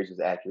 35 carries is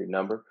an accurate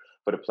number.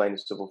 For the plain and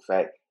simple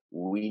fact,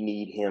 we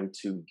need him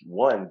to,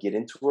 one, get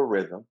into a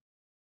rhythm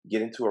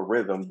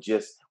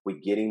just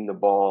with getting the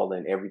ball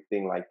and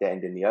everything like that.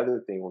 And then the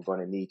other thing we're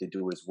going to need to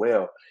do as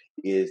well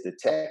is the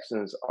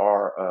Texans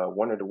are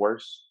one of the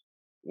worst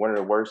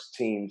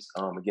teams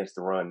against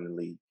the run in the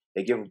league.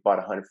 They give about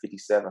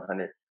 157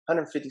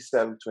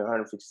 between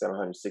 157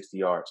 160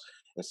 yards.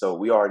 And so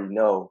we already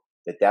know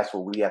that that's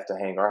what we have to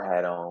hang our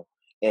hat on.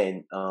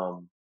 And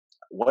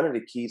one of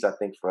the keys I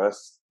think for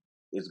us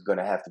is going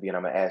to have to be, and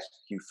I'm going to ask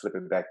you, flip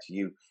it back to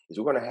you, is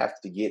we're going to have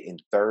to get in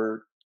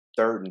third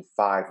and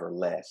 5 or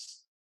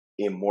less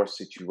in more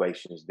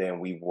situations than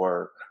we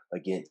were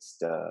against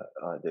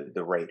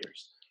the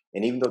Raiders.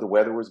 And even though the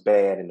weather was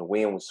bad and the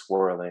wind was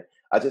swirling,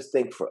 I just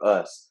think for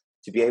us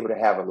to be able to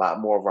have a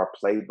lot more of our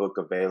playbook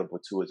available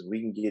to us,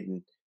 we can get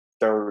in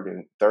third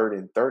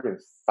and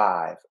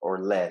 5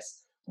 or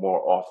less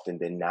more often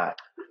than not.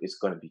 It's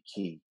going to be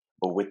key.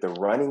 But with the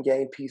running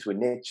game piece with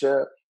Nick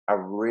Chubb, I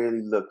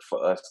really look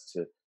for us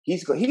to.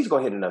 He's going to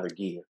hit another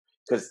gear.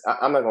 Because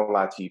I'm not going to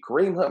lie to you,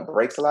 Kareem Hunt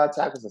breaks a lot of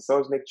tackles, and so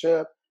is Nick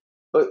Chubb.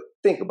 But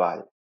think about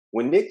it.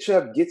 When Nick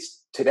Chubb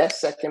gets to that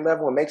second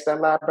level and makes that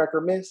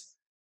linebacker miss,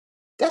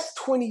 that's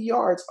 20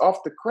 yards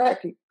off the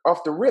crack,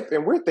 off the rip,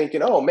 and we're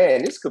thinking, oh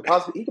man, he could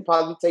possibly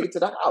take it to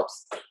the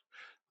house.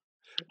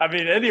 I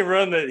mean,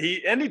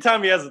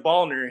 anytime he has the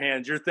ball in your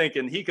hands, you're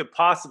thinking he could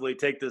possibly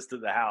take this to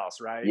the house,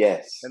 right?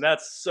 Yes. And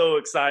that's so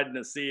exciting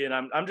to see, and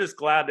I'm just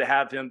glad to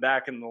have him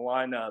back in the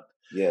lineup.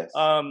 Yes.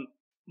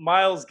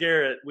 Myles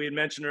Garrett, we had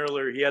mentioned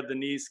earlier, he had the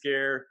knee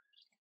scare.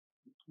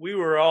 We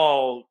were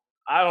all,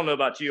 I don't know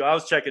about you, I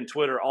was checking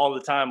Twitter all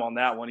the time on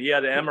that one. He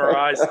had an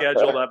MRI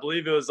scheduled. I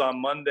believe it was on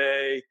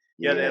Monday.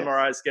 He had an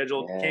MRI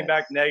scheduled. Came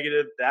back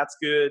negative. That's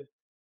good.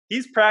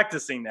 He's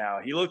practicing now.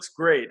 He looks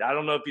great. I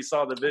don't know if you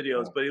saw the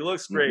videos, but he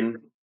looks great.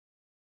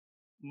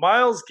 Mm-hmm.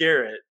 Myles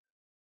Garrett,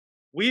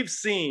 we've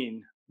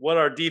seen what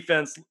our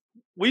defense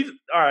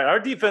our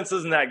defense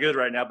isn't that good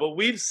right now, but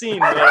we've seen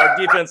what our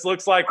defense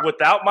looks like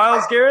without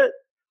Myles Garrett.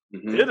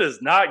 Mm-hmm. It is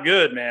not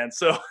good, man.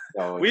 So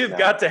we've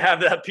got to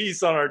have that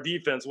piece on our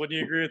defense. Wouldn't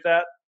you agree with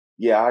that?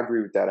 Yeah, I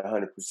agree with that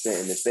 100%.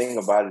 And the thing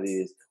about it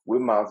is,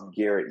 with Myles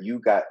Garrett, you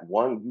got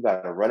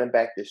a running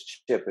back that's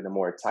chipping him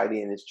or a tight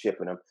end that's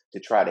chipping him to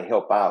try to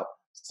help out.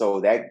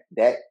 So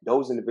that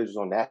those individuals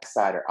on that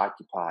side are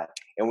occupied.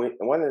 And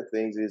one of the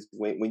things is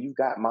when you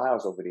got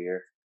Myles over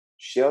there,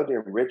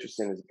 Sheldon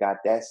Richardson has got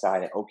that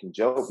side and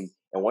Okunjobi.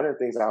 And one of the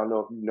things, I don't know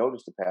if you've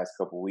noticed the past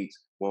couple of weeks,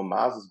 when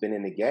Myles has been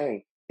in the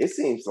game, it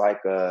seems like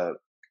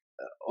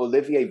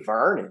Olivier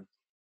Vernon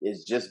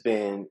has just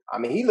been, I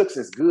mean, he looks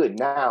as good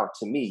now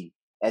to me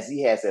as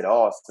he has at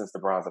all since the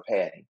Browns have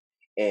had him.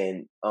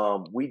 And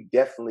we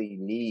definitely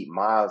need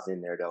Myles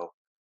in there, though,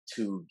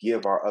 to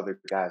give our other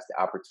guys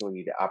the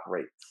opportunity to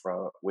operate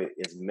with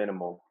as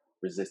minimal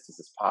resistance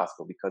as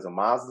possible. Because if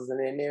Myles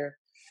isn't in there,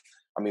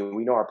 I mean,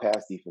 we know our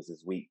pass defense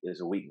is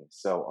a weakness.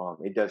 So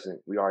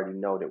we already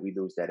know that we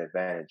lose that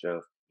advantage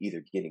of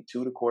either getting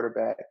to the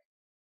quarterback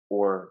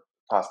or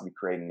possibly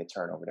creating the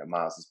turnover that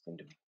Myles has been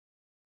doing.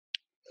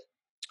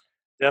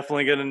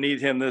 Definitely going to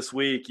need him this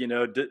week. You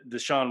know,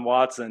 Deshaun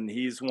Watson,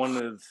 he's one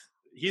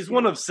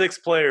of 6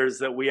 players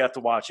that we have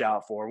to watch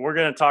out for. We're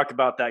going to talk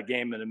about that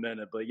game in a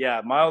minute. But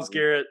yeah, Myles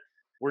Garrett,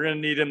 we're going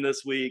to need him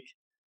this week.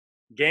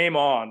 Game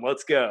on.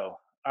 Let's go.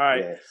 All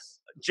right. Yes.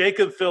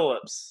 Jacob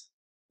Phillips,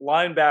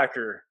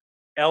 linebacker,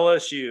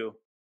 LSU.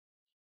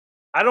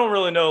 I don't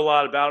really know a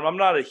lot about him. I'm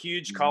not a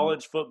huge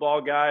college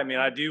football guy. I mean,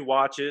 I do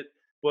watch it,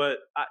 but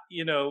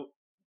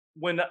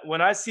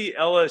when I see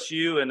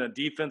LSU and a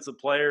defensive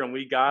player and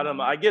we got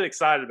him, I get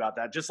excited about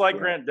that. Just like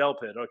Grant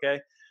Delpit, okay?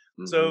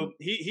 So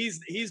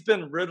he's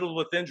been riddled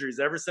with injuries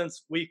ever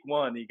since week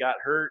 1. He got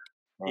hurt.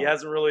 He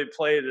hasn't really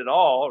played at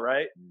all,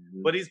 right?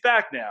 But he's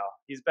back now.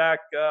 He's back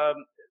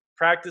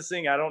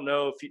practicing. I don't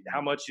know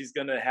how much he's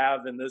going to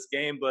have in this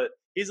game, but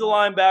he's a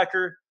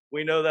linebacker.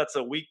 We know that's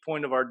a weak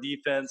point of our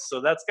defense, so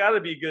that's got to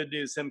be good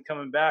news, him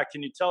coming back.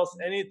 Can you tell us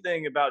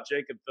anything about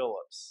Jacob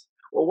Phillips?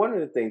 Well, one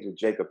of the things with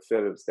Jacob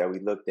Phillips that we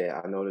looked at,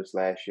 I noticed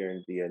last year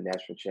in the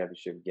national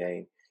championship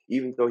game,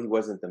 even though he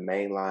wasn't the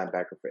main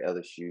linebacker for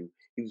LSU,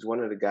 he was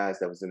one of the guys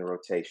that was in the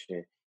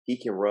rotation. He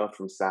can run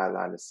from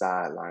sideline to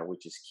sideline,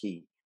 which is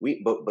key.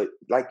 But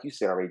like you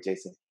said already,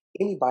 Jason,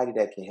 anybody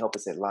that can help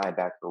us at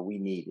linebacker, we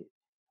need it.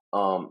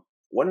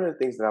 One of the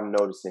things that I'm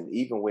noticing,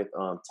 even with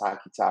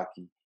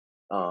Taki,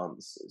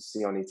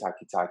 Sione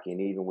Taki,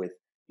 and even with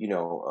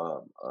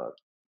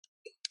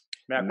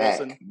Mac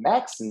Wilson.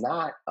 Mac's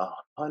not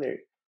 100.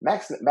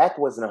 Mac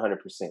wasn't 100%.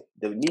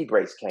 The knee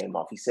brace came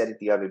off. He said it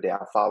the other day.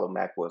 I follow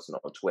Mac Wilson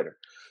on Twitter.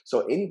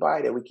 So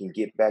anybody that we can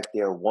get back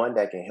there, one,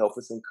 that can help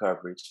us in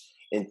coverage,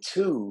 and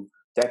two,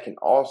 that can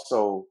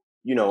also,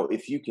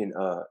 if you can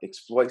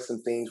exploit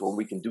some things where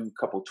we can do a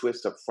couple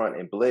twists up front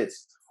and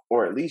blitz,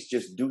 or at least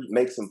just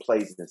make some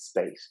plays in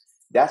space.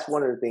 That's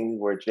one of the things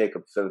where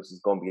Jacob Phillips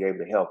is going to be able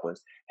to help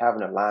us,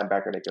 having a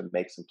linebacker that can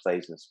make some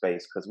plays in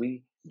space, because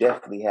we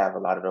definitely have a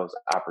lot of those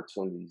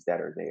opportunities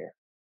that are there.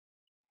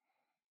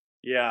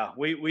 Yeah,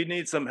 we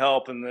need some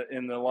help in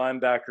the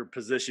linebacker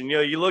position.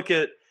 You look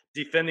at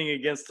defending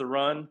against the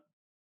run.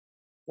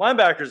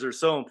 Linebackers are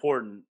so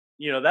important.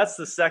 That's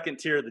the second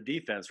tier of the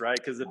defense, right?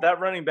 Because if that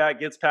running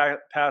back gets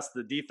past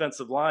the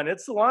defensive line,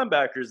 it's the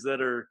linebackers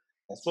that are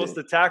supposed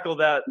to tackle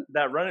that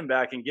running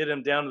back and get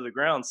him down to the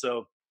ground.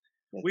 So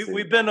we've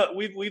in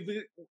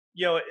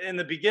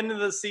the beginning of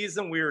the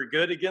season we were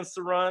good against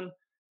the run.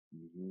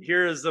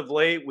 Here as of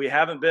late, we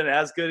haven't been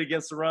as good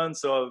against the run.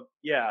 So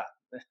yeah,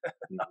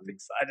 I'm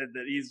excited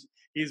that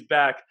he's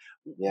back.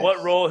 Yes.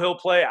 What role he'll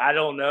play, I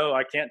don't know.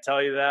 I can't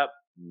tell you that,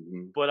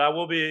 but I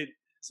will be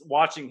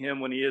watching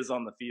him when he is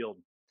on the field.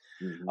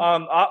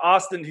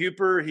 Austin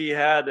Hooper, he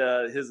had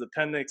his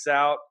appendix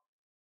out.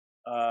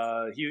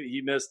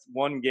 He missed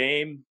one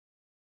game.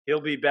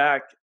 He'll be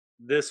back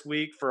this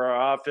week for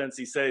our offense.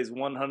 He says he's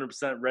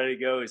 100% ready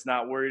to go. He's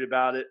not worried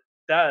about it.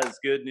 That is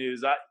good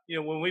news.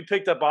 When we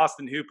picked up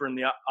Austin Hooper in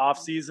the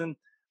offseason,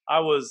 I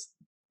was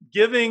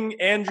giving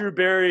Andrew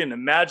Berry an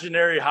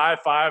imaginary high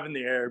five in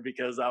the air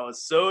because I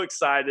was so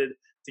excited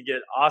to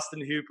get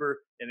Austin Hooper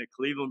in a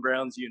Cleveland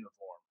Browns uniform.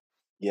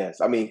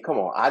 Yes. I mean, come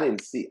on. I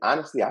didn't see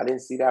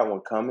that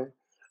one coming.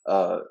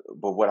 But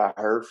what I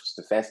heard,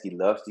 Stefanski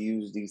loves to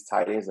use these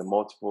tight ends in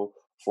multiple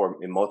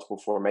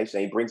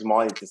formations. He brings them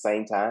all in at the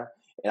same time.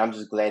 And I'm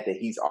just glad that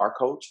he's our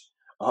coach.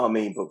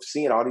 But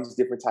seeing all these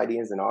different tight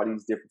ends and all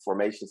these different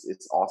formations,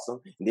 it's awesome.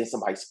 And then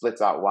somebody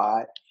splits out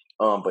wide.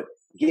 But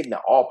getting the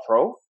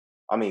all-pro,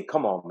 I mean,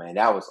 come on, man.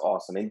 That was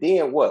awesome. And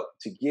then what?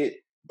 To get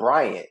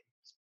Bryant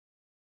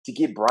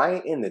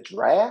in the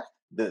draft,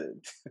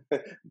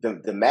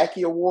 the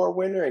Mackey Award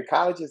winner in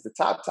college is the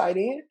top tight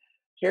end,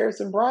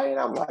 Harrison Bryant.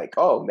 I'm like,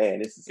 oh man,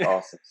 this is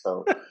awesome.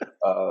 So,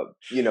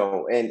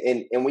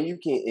 and when you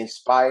can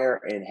inspire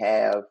and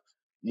have,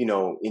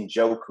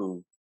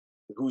 Njoku,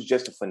 who's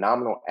just a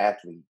phenomenal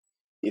athlete,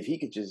 if we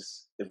could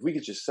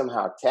just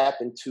somehow tap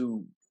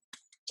into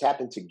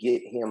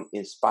get him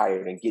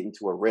inspired and get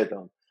into a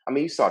rhythm. I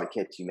mean, you saw the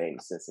catch he made in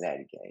the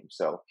Cincinnati game.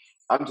 So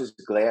I'm just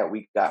glad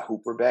we got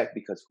Hooper back,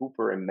 because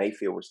Hooper and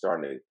Mayfield were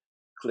starting to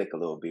click a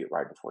little bit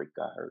right before he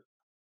got hurt.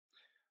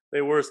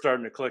 They were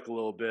starting to click a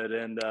little bit,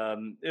 and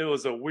it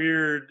was a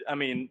weird. I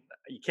mean,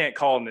 you can't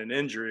call it an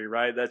injury,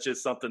 right? That's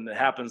just something that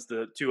happens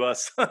to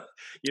us.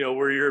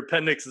 Where your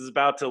appendix is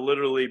about to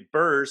literally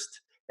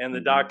burst, and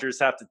the doctors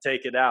have to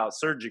take it out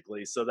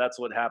surgically. So that's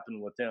what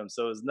happened with him.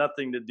 So it's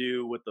nothing to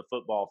do with the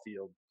football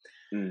field.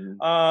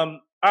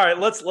 All right,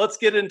 let's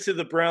get into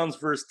the Browns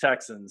versus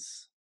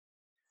Texans.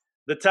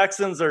 The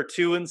Texans are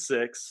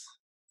 2-6.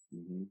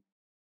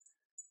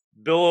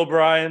 Bill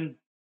O'Brien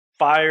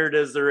fired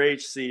as their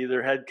HC,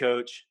 their head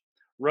coach.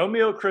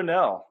 Romeo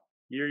Crennel,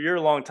 you're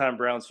a longtime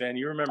Browns fan.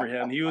 You remember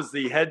him. He was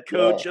the head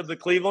coach of the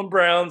Cleveland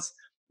Browns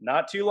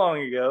not too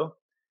long ago.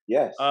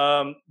 Yes.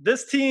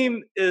 This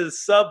team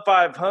is sub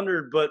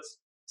 500, but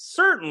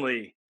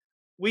certainly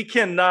we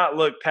cannot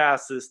look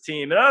past this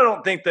team. And I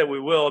don't think that we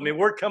will. I mean,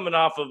 we're coming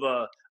off of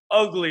a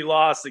ugly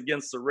loss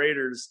against the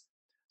Raiders.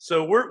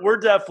 So we're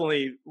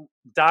definitely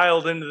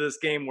dialed into this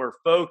game. We're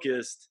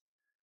focused.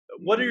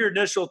 What are your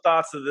initial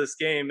thoughts of this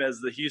game as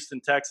the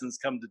Houston Texans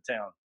come to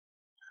town?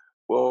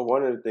 Well,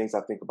 one of the things I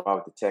think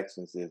about with the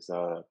Texans is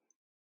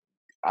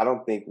I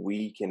don't think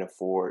we can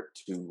afford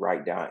to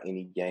write down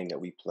any game that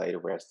we play the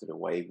rest of the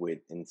way with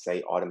and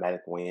say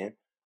automatic win.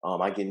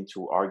 I get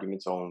into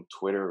arguments on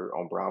Twitter,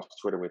 on Brown's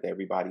Twitter, with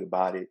everybody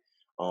about it.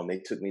 They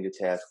took me to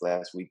task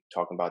last week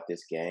talking about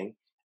this game.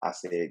 I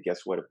said,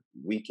 guess what?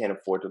 We can't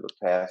afford to look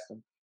past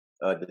them,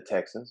 the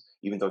Texans,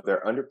 even though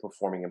they're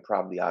underperforming and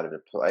probably out of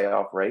the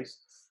playoff race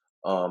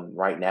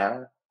right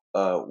now.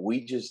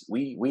 We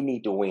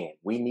need to win.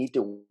 We need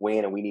to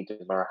win, and we need to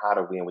learn how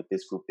to win with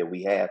this group that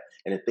we have.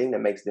 And the thing that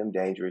makes them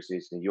dangerous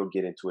is, and you'll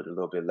get into it a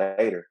little bit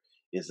later,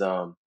 is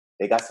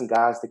they got some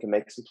guys that can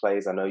make some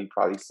plays. I know you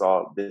probably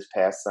saw this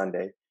past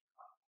Sunday.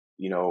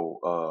 You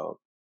know,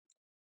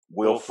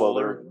 Will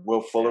Fuller.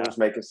 Will Fuller was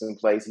making some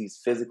plays.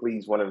 He's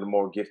one of the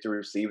more gifted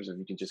receivers if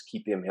you can just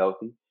keep him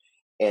healthy.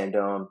 And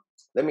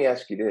let me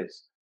ask you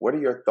this. What are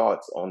your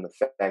thoughts on the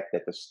fact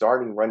that the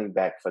starting running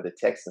back for the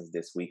Texans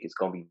this week is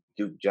going to be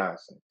Duke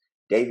Johnson?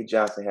 David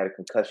Johnson had a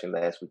concussion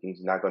last week, and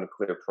he's not going to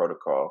clear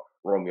protocol.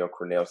 Romeo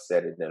Crennel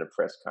said it in a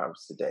press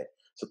conference today.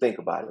 So think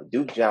about it.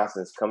 Duke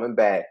Johnson is coming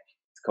back.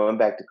 He's coming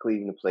back to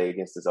Cleveland to play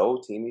against his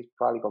old team. He's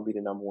probably going to be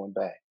the number one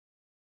back.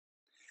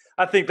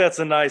 I think that's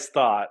a nice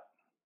thought.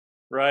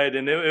 Right,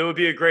 and it would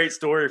be a great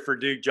story for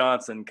Duke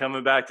Johnson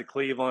coming back to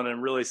Cleveland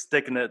and really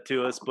sticking it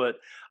to us. But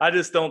I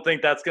just don't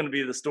think that's going to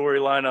be the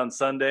storyline on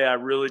Sunday. I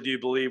really do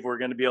believe we're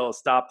going to be able to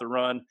stop the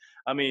run.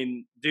 I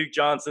mean, Duke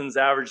Johnson's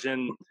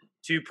averaging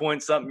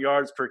 2-point-something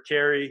yards per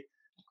carry.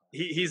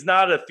 He's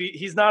not a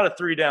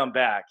 3-down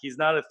back. He's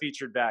not a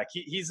featured back.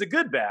 He's a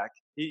good back.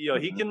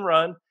 He can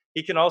run.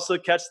 He can also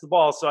catch the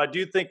ball. So I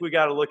do think we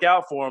got to look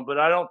out for him. But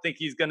I don't think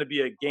he's going to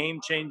be a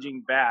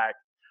game-changing back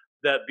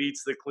that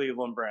beats the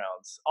Cleveland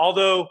Browns.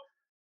 Although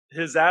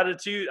his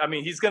attitude, I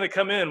mean, he's going to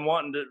come in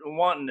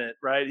wanting it,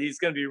 right? He's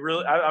going to be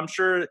really, I'm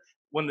sure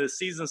when the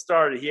season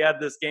started, he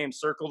had this game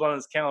circled on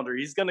his calendar.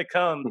 He's going to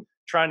come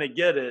trying to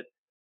get it.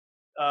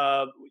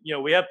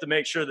 We have to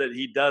make sure that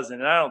he doesn't,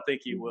 and I don't think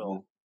he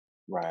will.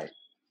 Right.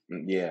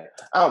 Yeah.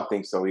 I don't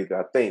think so either.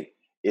 I think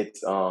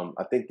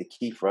I think the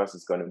key for us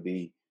is going to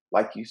be,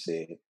 like you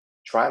said,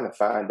 trying to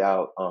find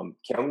out,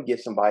 can we get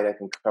somebody that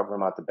can cover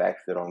him out the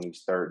backfield on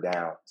these third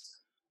downs?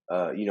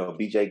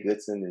 BJ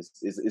Goodson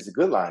is a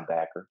good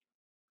linebacker.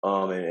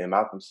 And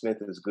Malcolm Smith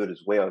is good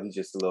as well. He's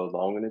just a little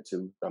long in the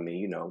tooth. I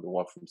mean, the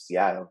one from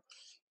Seattle.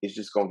 It's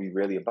just going to be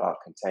really about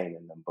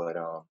containing them. But,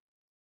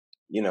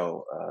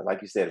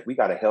 like you said, if we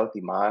got a healthy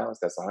Miles,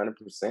 that's 100%,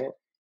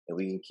 and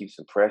we can keep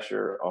some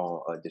pressure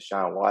on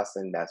Deshaun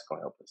Watson, that's going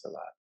to help us a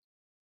lot.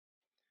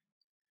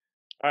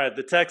 All right,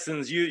 the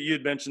Texans,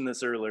 you'd mentioned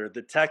this earlier.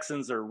 The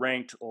Texans are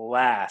ranked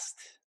last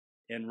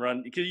in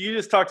run, because you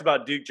just talked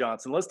about Duke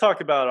Johnson. Let's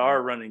talk about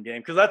our running game,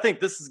 because I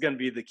think this is going to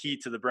be the key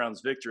to the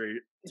Browns'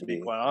 victory, to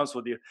be quite honest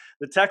with you.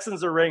 The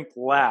Texans are ranked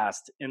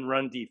last in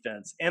run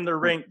defense, and they're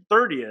ranked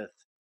 30th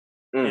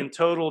in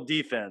total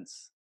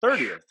defense.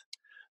 30th.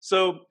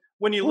 So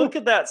when you look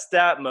at that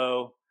stat,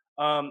 Mo,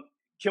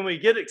 can we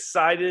get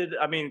excited?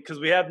 I mean,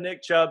 because we have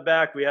Nick Chubb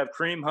back, we have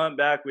Kareem Hunt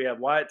back, we have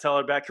Wyatt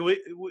Teller back.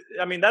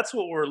 That's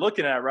what we're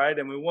looking at, right?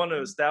 And we want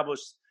to establish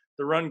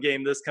the run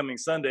game this coming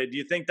Sunday. Do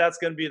you think that's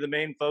going to be the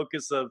main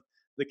focus of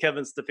the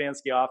Kevin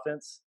Stefanski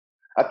offense?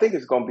 I think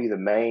it's going to be the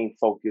main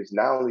focus,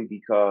 not only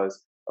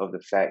because of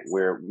the fact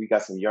where we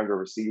got some younger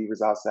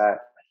receivers outside,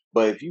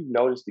 but if you've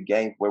noticed the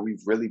game where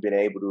we've really been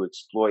able to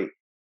exploit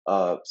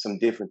some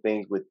different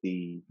things with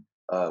the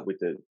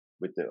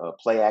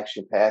play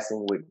action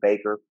passing with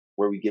Baker,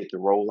 where we get the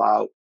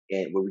rollout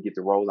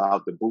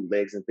the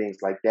bootlegs and things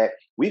like that.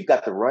 We've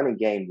got the running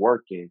game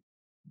working.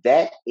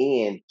 That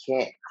end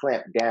can't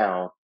clamp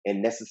down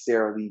and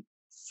necessarily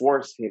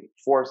force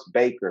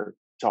Baker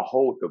to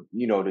hold to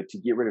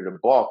get rid of the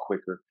ball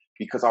quicker,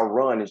 because our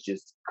run is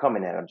just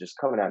coming at him.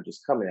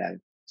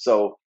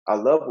 So I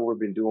love what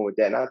we've been doing with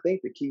that. And I think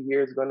the key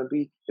here is going to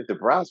be, if the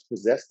Browns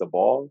possess the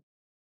ball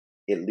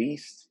at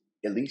least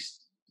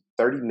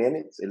 30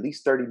 minutes,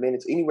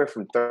 anywhere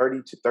from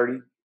 30 to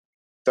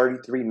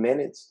 33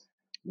 minutes,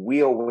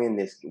 we'll win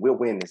this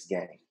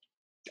game.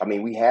 I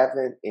mean, we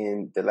haven't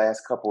in the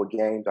last couple of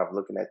games. I'm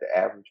looking at the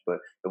average, but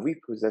if we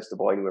possess the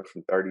ball anywhere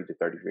from 30 to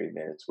 33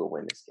 minutes, we'll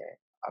win this game.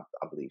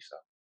 I believe so.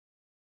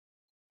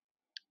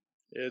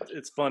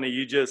 It's funny.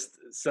 You just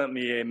sent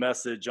me a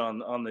message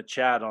on the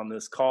chat on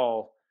this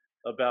call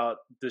about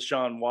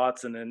Deshaun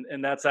Watson,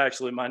 and that's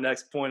actually my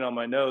next point on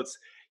my notes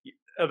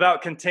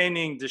about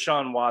containing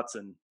Deshaun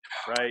Watson,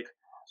 right?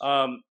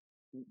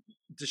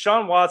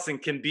 Deshaun Watson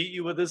can beat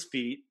you with his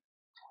feet.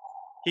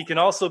 He can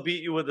also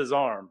beat you with his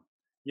arm.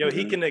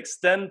 He can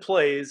extend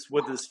plays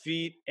with his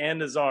feet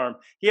and his arm.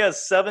 He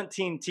has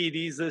 17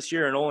 TDs this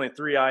year and only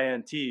 3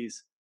 INTs,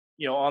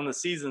 on the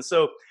season.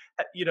 So,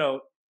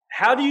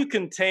 how do you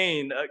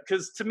contain?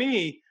 Because to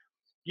me,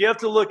 you have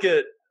to look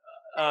at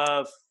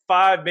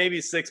 5, maybe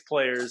 6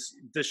 players: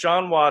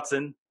 Deshaun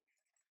Watson,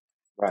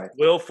 right?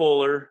 Will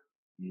Fuller,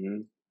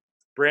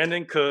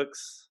 Brandon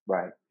Cooks,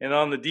 right? And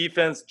on the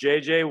defense,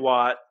 J.J.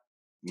 Watt,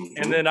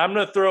 And then I'm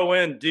going to throw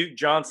in Duke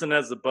Johnson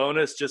as a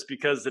bonus just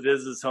because it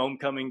is his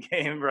homecoming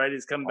game, right?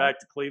 He's coming back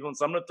to Cleveland.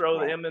 So I'm going to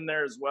throw him in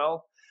there as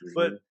well.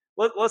 But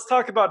let's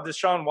talk about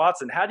Deshaun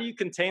Watson. How do you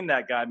contain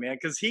that guy, man?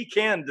 Because he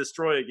can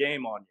destroy a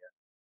game on you.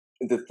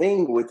 The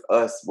thing with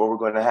us, what we're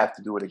going to have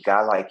to do with a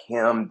guy like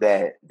him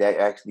that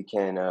actually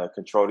can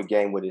control the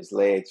game with his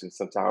legs and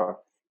sometimes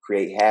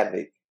create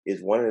havoc,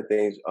 is one of the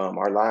things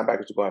our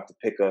linebackers are going to have to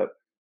pick up.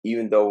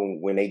 Even though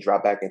when they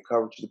drop back in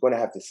coverage, they're going to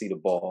have to see the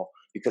ball,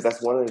 because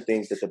that's one of the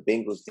things that the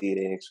Bengals did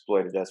and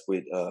exploited us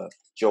with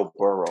Joe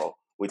Burrow,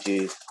 which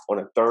is on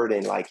a 3rd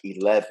and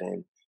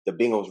 11, the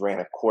Bengals ran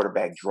a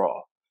quarterback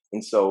draw.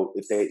 And so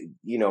if they,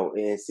 and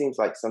it seems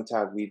like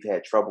sometimes we've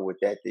had trouble with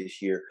that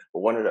this year.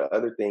 But one of the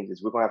other things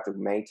is we're going to have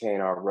to maintain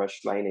our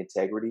rush lane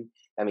integrity.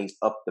 That means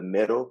up the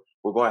middle.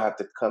 We're going to have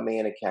to come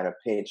in and kind of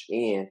pinch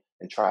in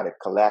and try to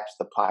collapse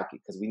the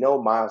pocket, because we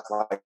know Miles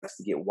likes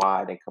to get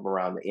wide and come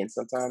around the end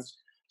sometimes.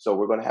 So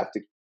we're going to have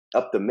to,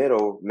 up the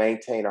middle,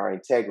 maintain our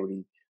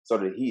integrity so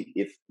that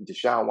if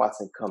Deshaun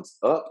Watson comes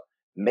up,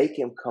 make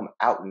him come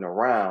out and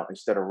around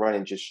instead of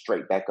running just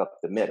straight back up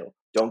the middle.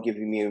 Don't give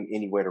him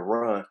anywhere to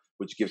run,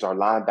 which gives our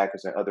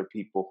linebackers and other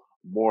people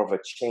more of a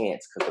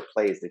chance because the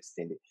play is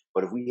extended.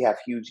 But if we have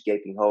huge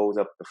gaping holes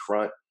up the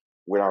front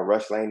with our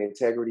rush lane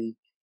integrity,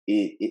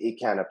 it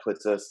kind of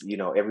puts us,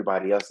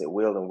 everybody else at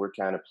will, and we're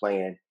kind of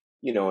playing,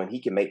 and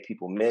he can make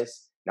people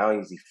miss. Not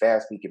only is he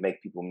fast, but he can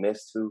make people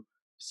miss too.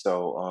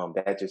 So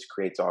that just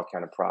creates all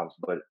kind of problems.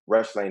 But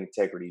rush lane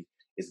integrity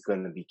is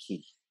going to be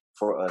key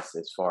for us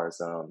as far as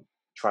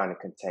trying to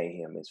contain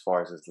him as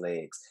far as his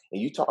legs.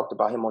 And you talked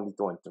about him only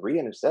throwing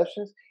 3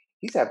 interceptions.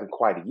 He's having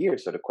quite a year.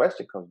 So the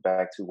question comes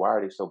back to, why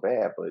are they so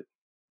bad? But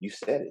you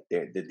said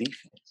it, the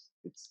defense.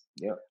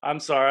 I'm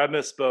sorry, I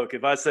misspoke.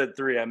 If I said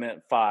 3, I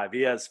meant 5.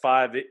 He has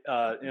 5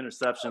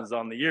 interceptions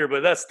on the year,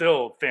 but that's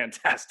still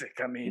fantastic.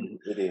 I mean,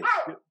 it is.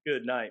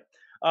 Good night.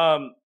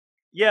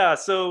 Yeah,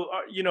 so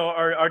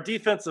our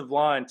defensive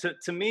line.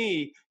 To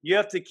me, you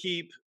have to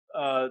keep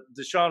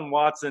Deshaun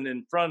Watson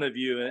in front of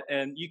you,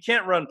 and you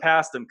can't run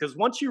past him, because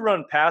once you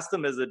run past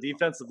him as a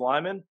defensive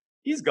lineman,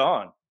 he's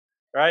gone.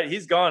 Right,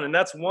 he's gone, and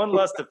that's one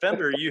less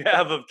defender you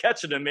have of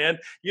catching him, man.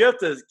 You have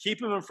to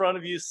keep him in front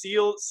of you,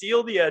 seal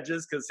the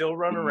edges, because he'll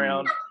run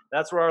around.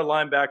 That's where our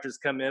linebackers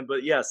come in.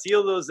 But yeah,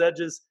 seal those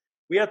edges.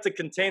 We have to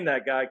contain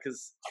that guy,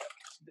 because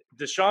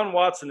Deshaun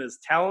Watson is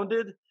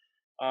talented.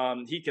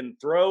 He can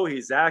throw.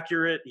 He's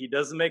accurate. He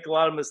doesn't make a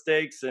lot of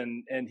mistakes,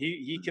 and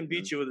he can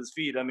beat you with his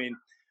feet. I mean,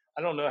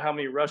 I don't know how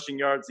many rushing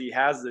yards he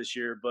has this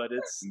year, but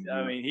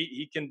I mean,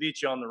 he can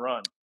beat you on the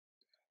run.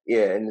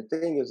 Yeah, and the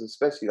thing is,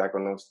 especially like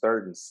on those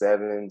 3rd and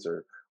 7s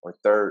or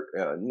 3rd,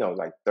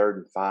 like 3rd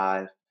and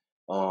 5,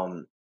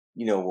 where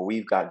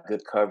we've got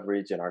good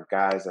coverage and our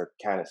guys are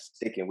kind of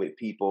sticking with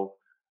people.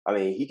 I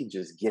mean, he can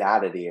just get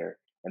out of there,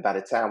 and by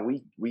the time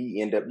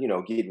we end up,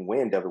 getting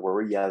wind of it, where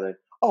we're yelling,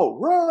 "Oh,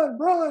 run,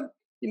 run!"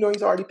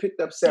 He's already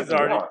picked up 7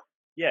 yards.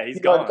 Yeah,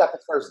 he's already got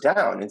the first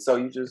down, and so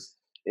you just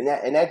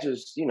that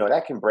just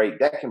that can break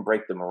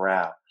the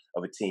morale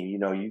of a team.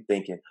 You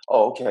thinking,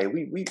 oh, okay,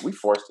 we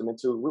forced him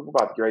into, we're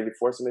about to get ready to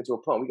force him into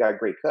a punt. We got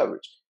great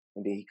coverage,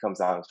 and then he comes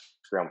out and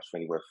scrambles for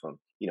anywhere from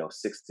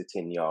 6 to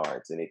 10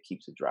 yards, and it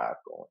keeps the drive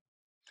going.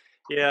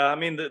 Yeah, I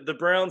mean the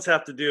Browns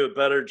have to do a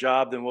better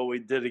job than what we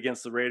did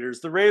against the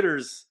Raiders. The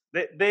Raiders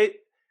the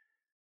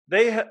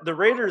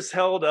Raiders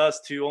held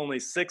us to only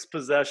 6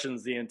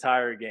 possessions the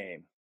entire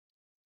game.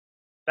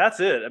 That's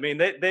it. I mean,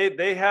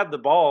 they had the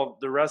ball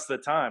the rest of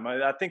the time.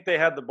 I think they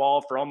had the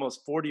ball for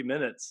almost 40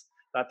 minutes.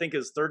 I think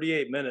it's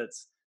 38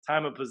 minutes.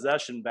 Time of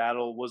possession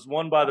battle was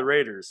won by the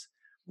Raiders.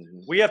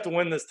 We have to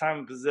win this time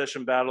of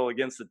possession battle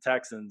against the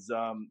Texans.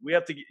 We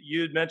have to.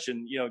 You had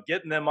mentioned,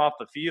 getting them off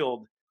the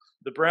field.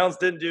 The Browns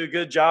didn't do a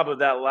good job of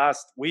that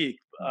last week,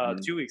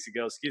 2 weeks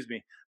ago. Excuse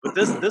me. But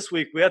this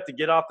week we have to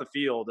get off the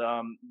field,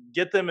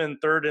 get them in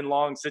 3rd and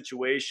long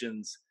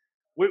situations.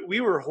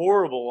 We were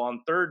horrible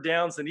on 3rd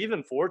downs and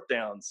even 4th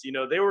downs.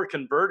 They were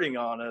converting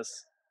on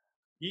us.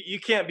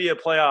 You can't be a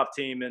playoff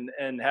team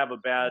and have a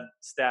bad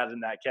stat in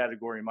that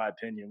category, in my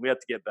opinion. We have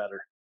to get better.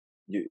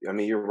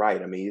 You're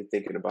right. I mean, you're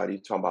thinking about it,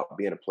 you're talking about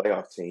being a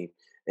playoff team.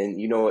 And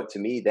you know what, to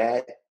me,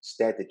 that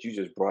stat that you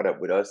just brought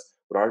up with us,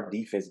 with our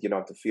defense getting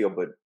off the field,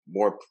 but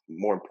more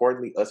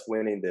importantly, us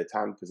winning the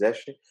time of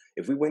possession.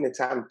 If we win the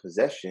time of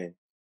possession,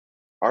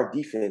 our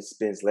defense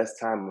spends less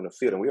time on the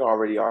field. And we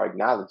already are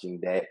acknowledging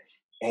that,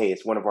 hey,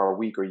 it's one of our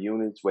weaker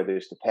units, whether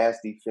it's the pass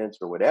defense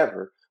or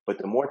whatever. But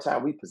the more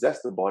time we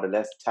possess the ball, the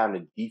less time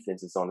the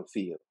defense is on the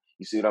field.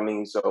 You see what I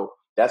mean? So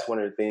that's one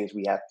of the things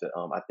we have to,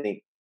 I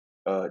think,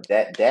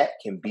 that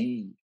can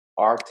be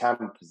our time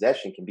of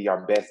possession can be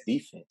our best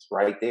defense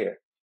right there.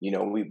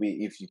 We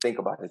if you think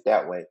about it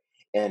that way.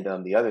 And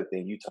the other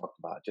thing you talked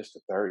about, just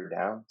the 3rd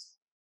downs.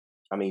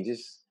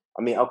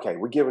 Okay,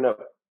 we're giving up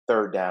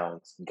 3rd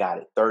downs. Got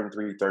it. 3rd and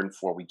 3, 3rd and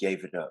 4, we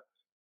gave it up.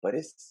 But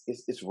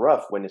it's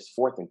rough when it's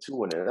 4th and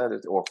 2 and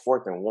another, or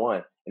 4th and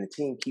 1, and the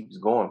team keeps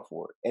going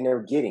for it and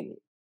they're getting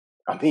it.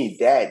 I mean,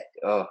 that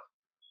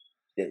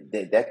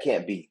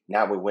can't be.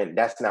 Now we win.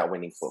 That's not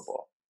winning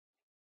football.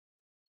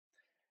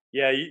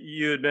 Yeah,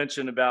 you had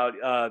mentioned about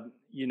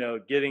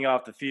getting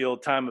off the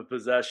field, time of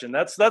possession.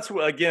 That's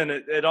again,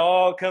 it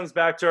all comes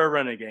back to our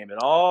running game. It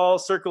all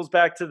circles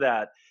back to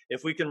that.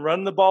 If we can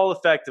run the ball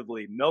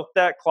effectively, milk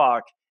that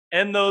clock,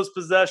 end those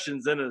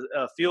possessions in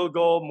a field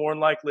goal, more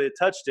than likely a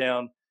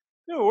touchdown,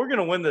 we're going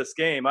to win this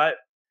game.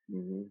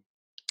 Mm-hmm.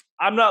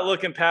 I'm not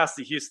looking past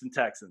the Houston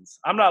Texans.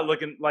 I'm not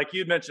looking, like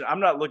you mentioned, I'm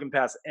not looking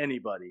past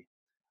anybody.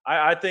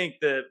 I think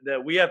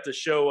that we have to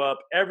show up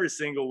every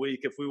single week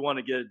if we want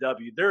to get a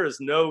W. There is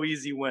no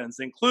easy wins,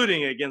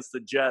 including against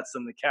the Jets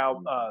and not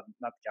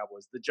the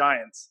Cowboys, the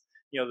Giants.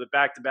 The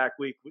back-to-back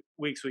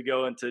weeks we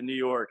go into New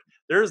York.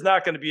 There's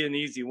not going to be an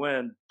easy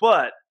win,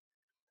 but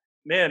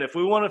man, if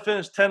we want to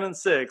finish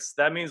 10-6,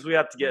 that means we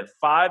have to get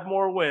 5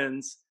 more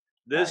wins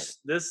Right.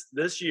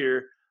 this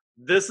year.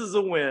 This is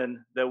a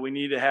win that we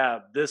need to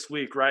have this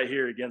week right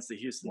here against the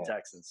Houston Yes.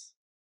 Texans.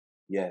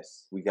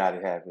 Yes, we got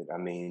to have it. I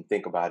mean,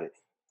 think about it.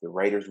 The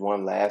Raiders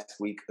won last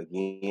week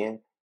again,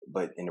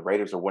 and the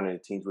Raiders are one of the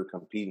teams we're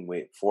competing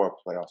with for a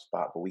playoff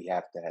spot, but we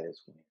have to have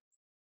this win.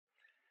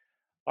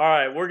 All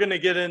right, we're going to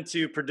get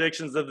into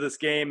predictions of this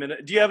game. And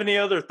do you have any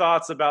other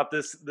thoughts about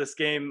this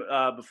game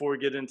before we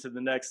get into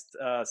the next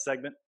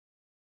segment?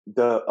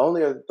 The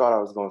only other thought I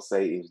was going to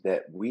say is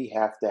that we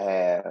have to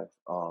have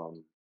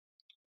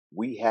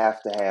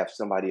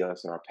somebody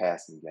else in our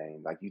passing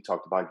game. Like you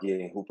talked about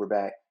getting Hooper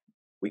back.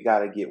 We got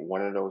to get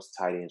one of those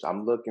tight ends.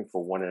 I'm looking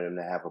for one of them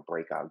to have a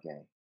breakout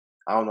game.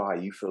 I don't know how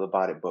you feel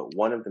about it, but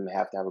one of them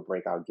have to have a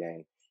breakout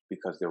game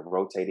because they're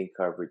rotating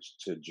coverage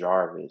to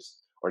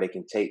Jarvis, or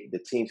the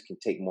teams can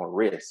take more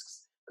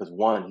risks because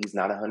one, he's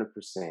not 100%,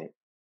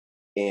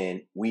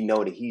 and we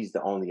know that he's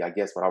the only, I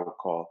guess, what I would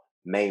call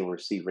main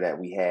receiver that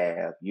we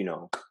have,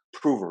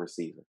 proven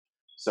receiver.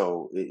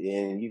 So,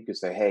 and you could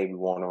say, hey, we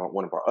want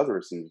one of our other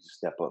receivers to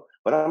step up,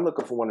 but I'm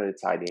looking for one of the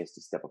tight ends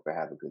to step up and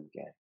have a good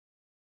game.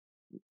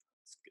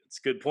 It's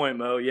a good point,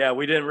 Mo. Yeah,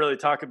 we didn't really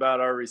talk about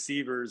our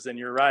receivers, and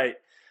you're right.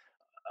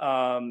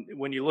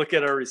 When you look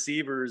at our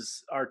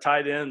receivers, our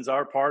tight ends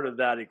are part of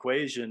that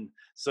equation.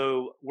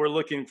 So we're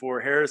looking for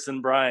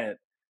Harrison Bryant,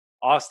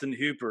 Austin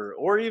Hooper,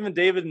 or even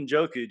David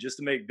Njoku just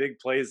to make big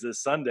plays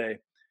this Sunday.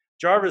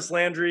 Jarvis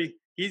Landry,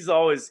 he's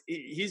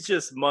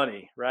just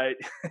money, right?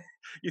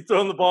 You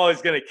throw him the ball,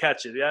 he's going to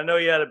catch it. I know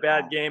he had a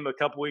bad game a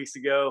couple weeks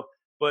ago,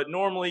 but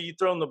normally you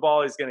throw him the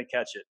ball, he's going to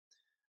catch it.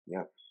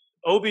 Yeah.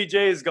 OBJ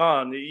is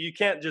gone. You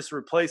can't just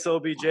replace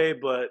OBJ,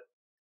 but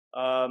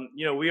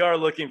we are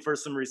looking for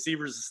some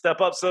receivers to step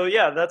up. So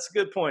yeah, that's a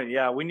good point.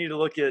 Yeah, we need to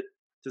look at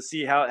to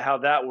see how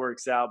that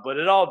works out. But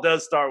it all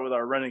does start with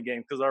our running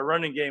game because our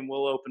running game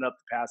will open up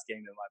the pass game,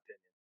 in my opinion.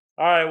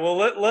 All right,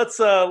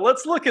 well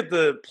let's look at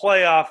the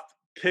playoff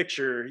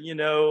picture.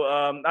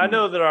 I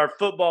know that our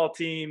football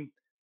team,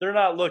 they're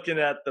not looking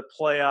at the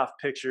playoff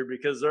picture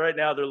because right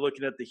now they're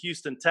looking at the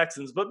Houston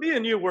Texans. But me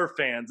and you, we're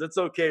fans. It's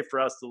okay for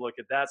us to look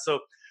at that. So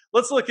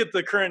let's look at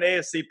the current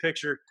AFC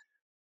picture.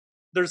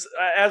 There's,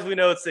 as we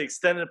know, it's the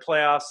extended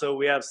playoffs, so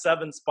we have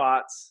 7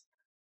 spots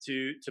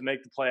to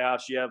make the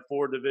playoffs. You have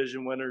 4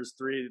 division winners,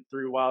 three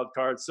wild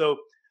cards. So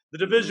the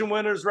division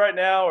winners right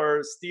now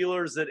are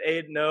Steelers at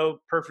 8-0,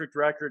 perfect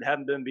record,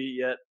 haven't been beat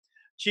yet.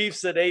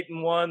 Chiefs at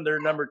 8-1, their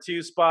number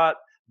 2 spot.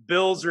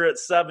 Bills are at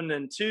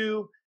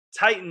 7-2.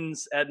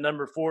 Titans at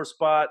number 4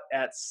 spot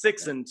at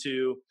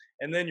 6-2.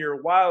 And then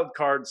your wild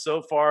card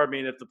so far, I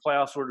mean, if the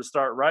playoffs were to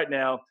start right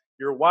now,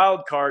 your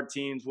wild card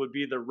teams would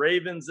be the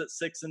Ravens at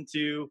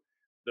 6-2,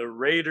 the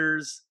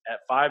Raiders at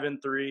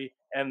 5-3,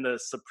 and the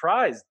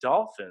surprise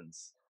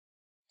Dolphins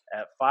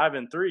at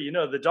 5-3.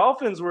 The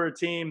Dolphins were a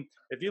team.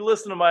 If you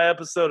listen to my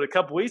episode a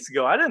couple weeks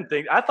ago, I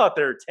thought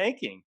they were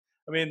tanking.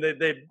 I mean,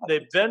 they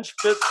benched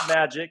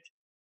Fitzmagic.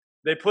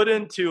 They put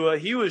in Tua.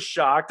 He was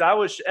shocked.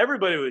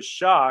 Everybody was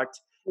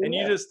shocked. And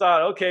you just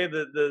thought, okay,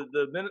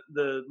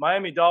 the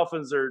Miami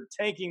Dolphins are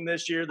tanking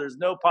this year. There's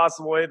no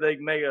possible way they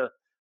can make a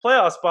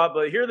playoff spot.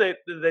 But here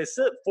they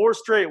sit 4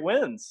 straight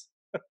wins.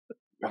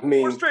 I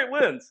mean, 4 straight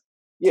wins.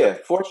 Yeah,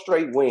 4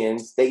 straight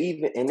wins. They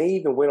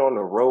even went on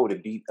the road to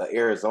beat an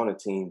Arizona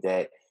team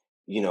that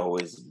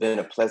has been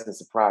a pleasant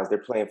surprise. They're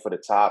playing for the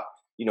top,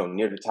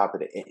 near the top of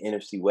the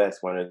NFC West,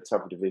 one of the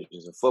tougher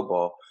divisions of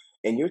football.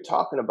 And you're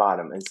talking about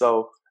them. And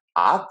so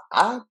I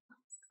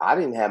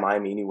didn't have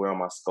Miami anywhere on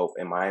my scope,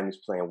 and Miami's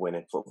playing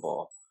winning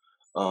football.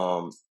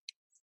 I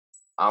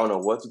don't know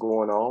what's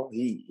going on.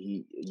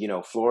 He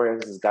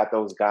Flores has got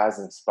those guys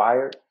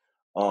inspired.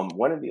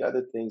 One of the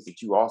other things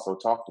that you also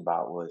talked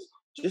about was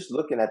just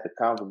looking at the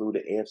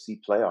convoluted AFC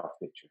playoff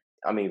picture.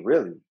 I mean,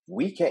 really,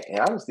 we can't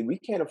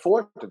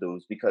afford to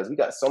lose because we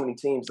got so many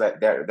teams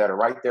that are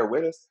right there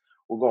with us.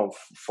 We're going to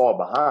fall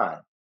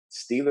behind.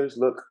 Steelers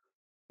look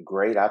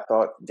great. I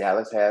thought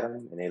Dallas had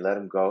them, and they let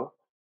them go,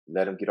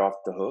 let them get off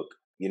the hook.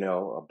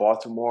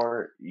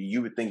 Baltimore,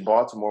 you would think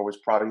Baltimore was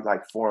probably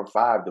like 4 and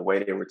 5 the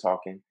way they were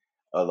talking.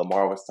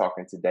 Lamar was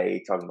talking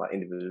today, talking about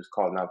individuals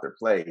calling out their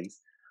plays.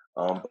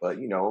 But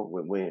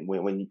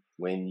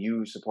when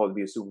you're supposed to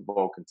be a Super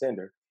Bowl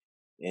contender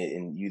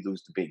and you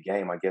lose the big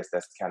game, I guess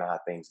that's kind of how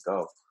things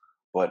go.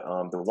 But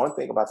the one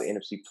thing about the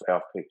NFC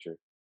playoff picture,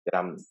 that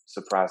I'm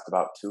surprised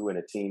about too, and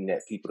a team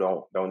that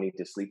people don't need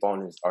to sleep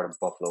on are the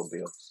Buffalo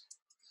Bills.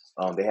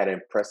 They had an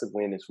impressive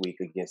win this week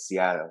against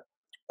Seattle.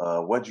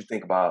 What'd you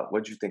think about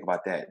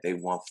that? They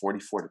won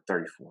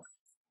 44-34.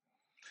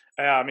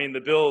 Yeah, I mean the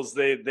Bills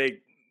they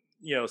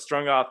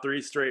strung off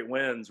 3 straight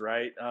wins,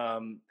 right?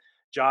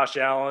 Josh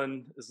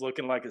Allen is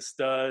looking like a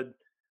stud.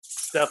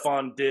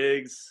 Stephon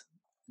Diggs,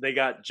 they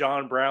got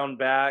John Brown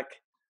back.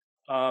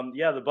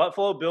 The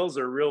Buffalo Bills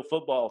are a real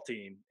football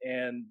team,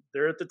 and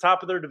they're at the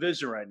top of their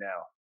division right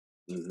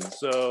now. Mm-hmm.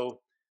 So,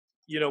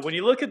 when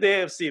you look at the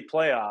AFC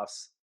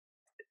playoffs,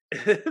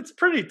 it's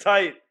pretty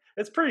tight.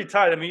 It's pretty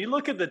tight. I mean, you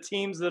look at the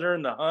teams that are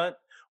in the hunt.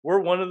 We're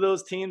one of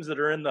those teams that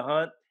are in the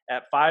hunt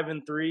at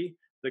 5-3.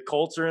 The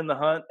Colts are in the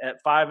hunt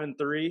at 5-3.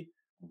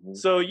 Mm-hmm.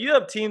 So you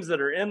have teams that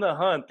are in the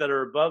hunt that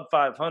are above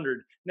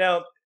 500.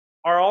 Now,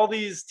 are all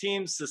these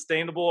teams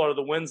sustainable? Are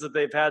the wins that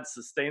they've had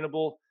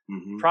sustainable?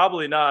 Mm-hmm.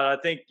 Probably not. I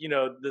think,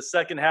 the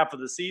second half of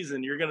the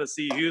season, you're going to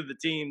see who the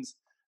teams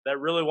that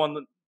really want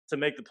to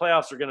make the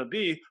playoffs are going to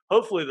be.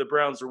 Hopefully the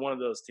Browns are one of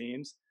those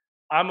teams.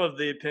 I'm of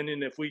the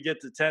opinion if we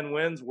get to 10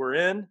 wins, we're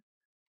in.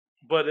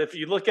 But if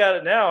you look at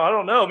it now, I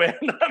don't know, man.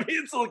 I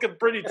mean, it's looking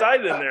pretty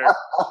tight in there.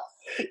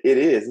 It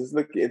is.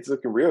 It's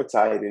looking real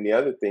tight. And the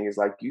other thing is,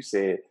 like you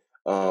said,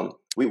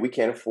 we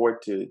can't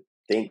afford to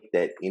think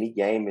that any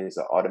game is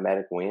an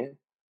automatic win.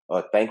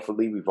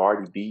 Thankfully, we've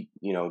already beat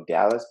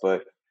Dallas,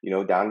 but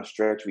down the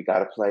stretch we got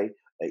to play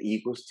an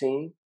Eagles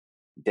team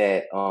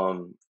that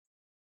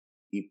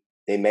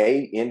they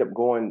may end up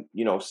going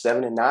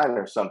 7-9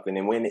 or something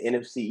and win the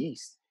NFC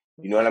East.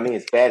 You know what I mean?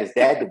 As bad as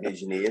that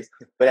division is,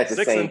 but at the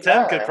 6 same and 10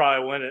 time, could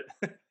probably win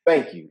it.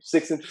 thank you.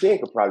 6-10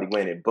 could probably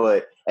win it,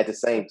 but at the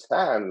same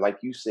time, like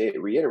you said,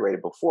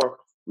 reiterated before,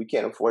 we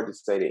can't afford to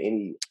say that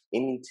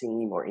any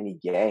team or any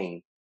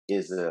game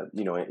is a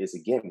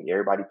gimme.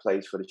 Everybody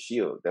plays for the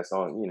shield. That's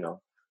on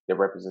that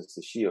represents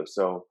the shield.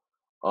 So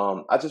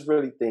I just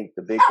really think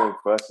the big thing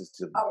for us is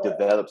to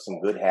develop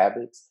some good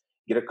habits,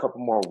 get a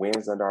couple more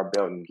wins under our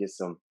belt, and get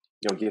some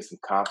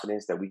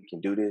confidence that we can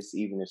do this,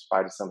 even in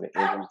spite of some of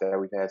the injuries that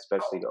we've had,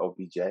 especially the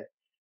OBJ.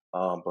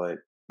 But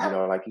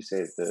like you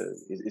said,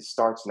 it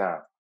starts now.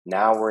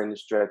 Now we're in the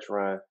stretch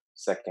run,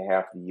 second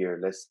half of the year.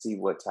 Let's see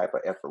what type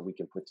of effort we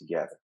can put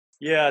together.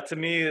 Yeah, to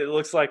me, it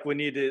looks like we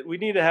need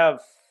to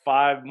have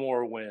 5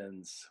 more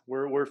wins.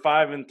 We're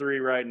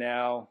 5-3 right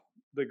now.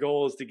 The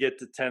goal is to get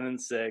to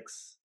 10-6.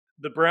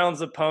 The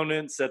Browns'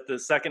 opponents at the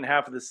second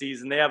half of the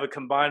season, they have a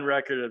combined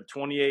record of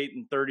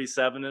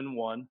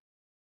 28-37-1.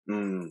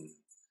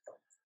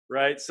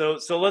 Right. So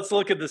let's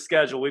look at the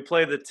schedule. We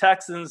play the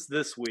Texans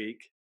this week.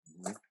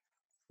 Mm-hmm.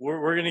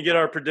 We're going to get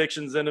our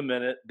predictions in a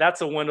minute.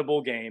 That's a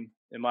winnable game,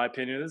 in my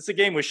opinion. It's a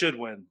game we should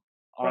win,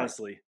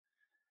 honestly.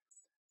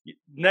 Right.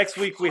 Next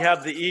week we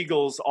have the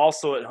Eagles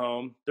also at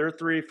home. They're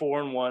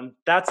 3-4-1.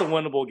 That's a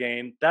winnable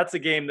game. That's a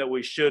game that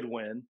we should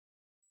win.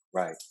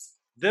 Right.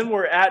 Then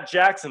we're at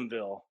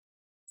Jacksonville.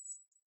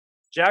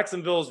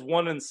 Jacksonville's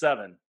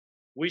 1-7.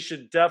 We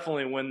should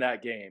definitely win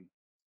that game.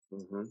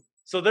 Mm-hmm.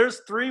 So there's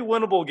 3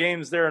 winnable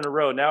games there in a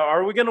row. Now,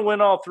 are we going to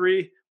win all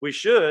 3? We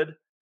should.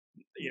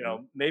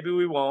 Maybe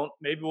we won't.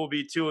 Maybe we'll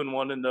be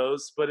 2-1 in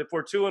those. But if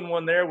we're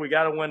 2-1 there, we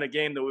got to win a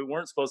game that we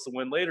weren't supposed to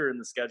win later in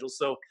the schedule.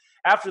 So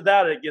after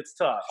that, it gets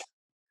tough.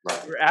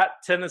 Right. We're at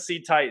Tennessee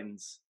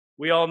Titans.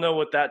 We all know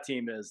what that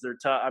team is. They're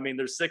tough. I mean,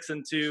 they're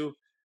 6-2.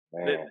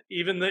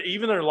 Even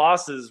their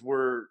losses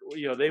were,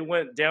 they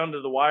went down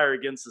to the wire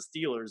against the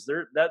Steelers.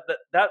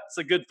 That's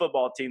a good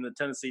football team, the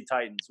Tennessee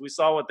Titans. We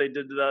saw what they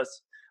did to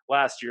us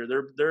last year.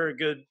 They're a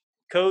good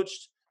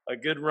coached, a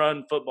good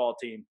run football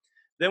team.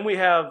 Then we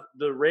have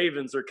the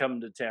Ravens are coming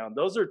to town.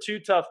 Those are 2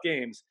 tough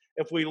games.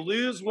 If we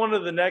lose one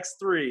of the next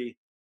 3,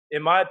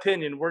 in my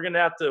opinion, we're going to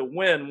have to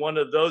win one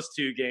of those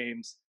 2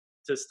 games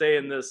to stay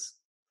in this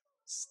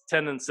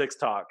 10-6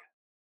 talk.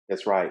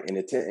 That's right.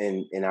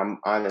 And I'm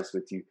honest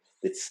with you.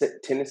 The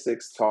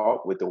 10-6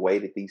 talk, with the way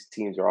that these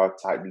teams are all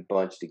tightly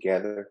bunched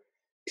together,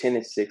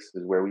 10-6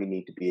 is where we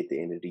need to be at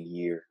the end of the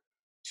year.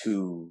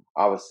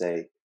 I would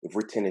say, if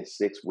we're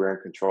 10-6, we're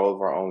in control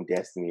of our own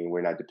destiny, and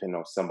we're not depending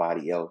on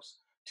somebody else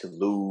to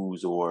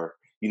lose, or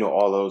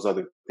all those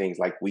other things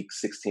like week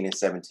 16 and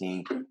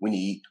 17. We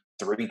need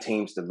 3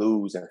 teams to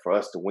lose and for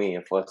us to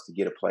win, for us to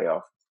get a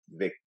playoff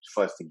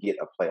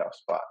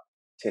spot.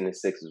 10-6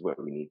 is where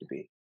we need to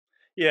be.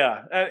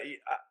 Yeah,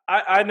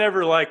 I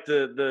never liked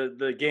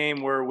the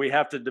game where we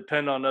have to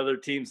depend on other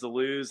teams to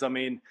lose. I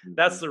mean,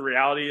 that's the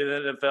reality of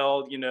the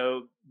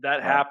NFL.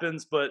 That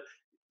happens. But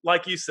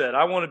like you said,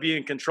 I want to be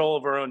in control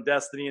of our own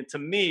destiny. And to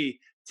me,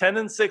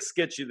 10-6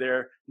 gets you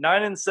there.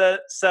 9-7,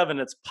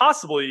 it's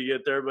possible you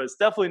get there, but it's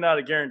definitely not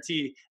a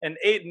guarantee. And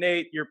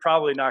 8-8, you're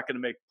probably not going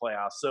to make the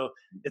playoffs. So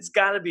it's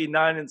got to be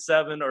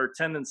 9-7 or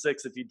 10-6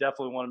 if you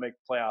definitely want to make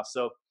the playoffs.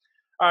 So,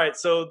 all right.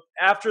 So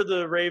after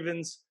the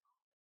Ravens,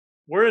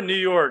 we're in New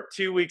York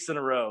 2 weeks in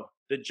a row.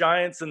 The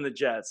Giants and the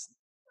Jets.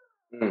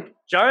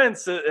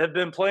 Giants have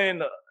been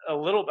playing a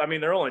little. I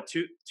mean, they're only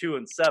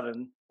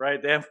 2-7,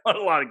 right? They haven't won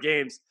a lot of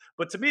games,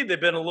 but to me, they've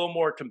been a little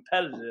more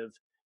competitive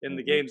in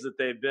the games that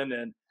they've been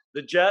in.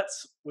 The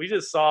Jets, we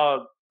just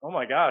saw Oh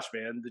my gosh,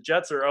 man. The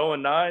Jets are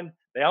 0-9.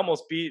 They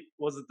almost beat,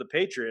 was it the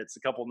Patriots a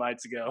couple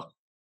nights ago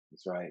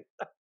That's right.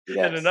 in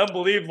an Yes.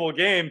 unbelievable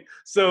game.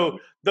 So Mhm.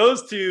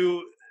 those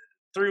two,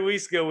 3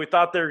 weeks ago, we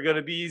thought they were going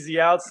to be easy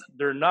outs.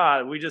 They're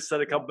not. We just said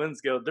a couple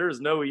minutes ago,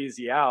 there's no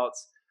easy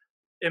outs.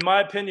 In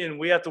my opinion,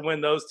 we have to win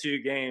those two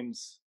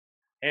games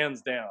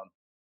hands down.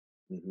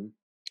 Hmm.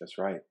 That's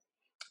right.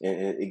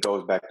 And it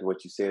goes back to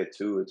what you said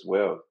too, as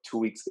well. 2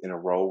 weeks in a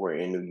row, we're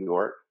in New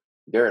York.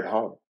 They're at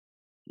home.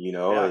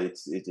 Yeah, It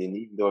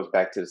even goes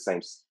back to the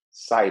same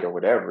site or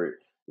whatever.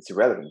 It's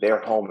irrelevant. They're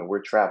home and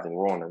we're traveling.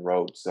 We're on the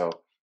road, so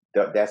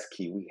that's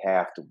key. We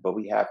have to, but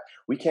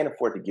we can't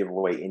afford to give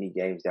away any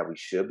games that we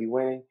should be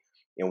winning.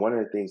 And one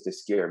of the things that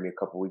scared me a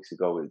couple weeks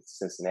ago was the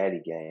Cincinnati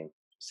game.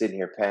 Sitting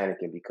here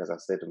panicking because I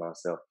said to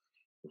myself,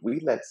 if we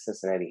let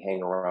Cincinnati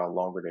hang around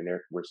longer than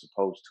we're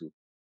supposed to,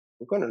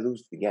 we're going to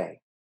lose the game.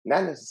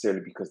 Not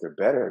necessarily because they're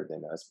better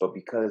than us, but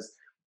because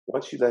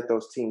once you let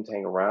those teams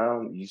hang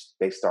around,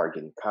 they start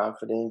getting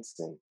confidence,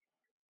 and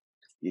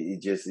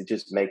it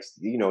just makes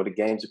the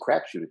game's a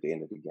crapshoot at the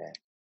end of the game.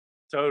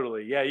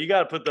 totally. Yeah, you got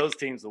to put those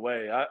teams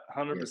away. I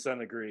Yeah,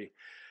 100% agree.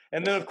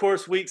 And then, that's of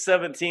course, week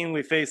 17,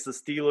 we face the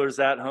Steelers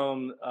at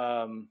home.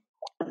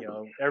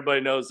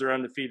 Everybody knows they're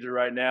undefeated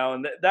right now,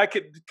 and that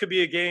could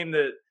be a game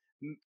that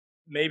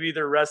maybe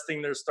they're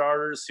resting their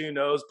starters. Who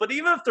knows? But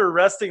even if they're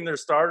resting their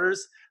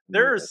starters, yeah.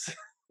 there's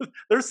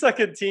their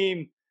second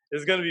team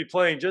is going to be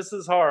playing just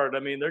as hard. I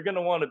mean, they're going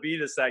to want to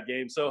beat us that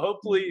game. So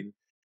hopefully, Hmm. it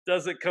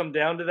doesn't come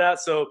down to that.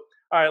 So,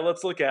 all right,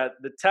 let's look at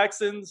the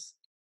Texans,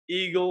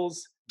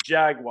 Eagles,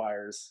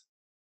 Jaguars.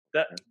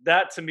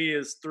 That to me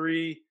is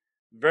three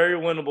very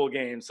winnable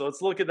games. So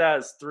let's look at that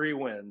as 3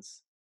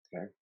 wins.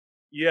 Okay.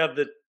 You have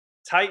the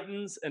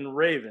Titans and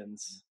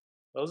Ravens.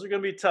 Those are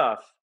going to be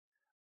tough.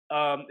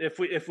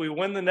 If we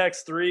win the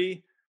next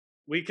three,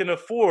 we can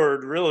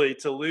afford really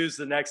to lose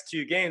the next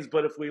 2 games.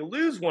 But if we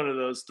lose one of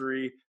those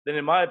three, then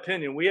in my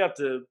opinion, we have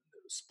to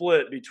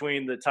split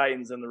between the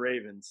Titans and the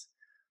Ravens.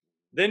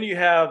 Then you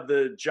have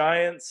the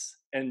Giants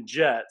and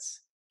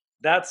Jets.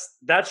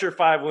 That's your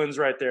 5 wins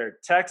right there.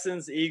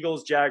 Texans,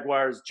 Eagles,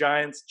 Jaguars,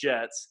 Giants,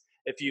 Jets.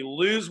 If you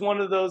lose one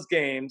of those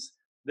games,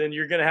 then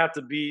you're going to have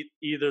to beat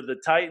either the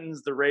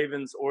Titans, the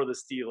Ravens, or the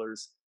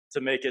Steelers to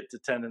make it to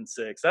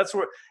 10-6. That's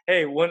where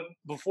when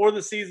before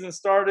the season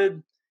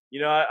started,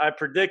 I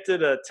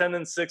predicted a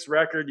 10-6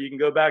 record. You can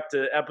go back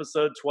to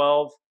episode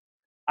 12.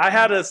 I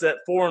had us at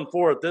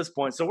 4-4 at this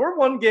point, so we're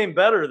one game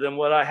better than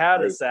what I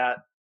had Hey, us at.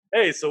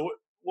 Hey, so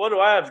what do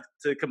I have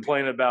to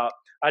complain about?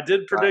 I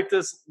did right. predict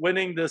us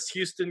winning this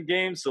Houston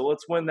game, so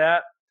let's win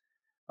that.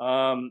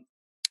 Um,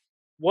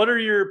 what are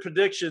your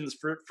predictions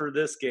for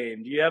this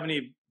game? Do you have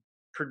any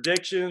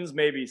predictions?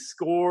 Maybe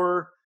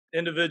score,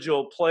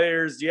 individual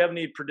players. Do you have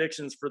any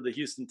predictions for the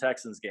Houston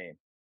Texans game?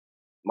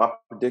 My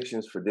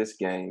predictions for this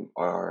game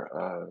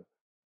are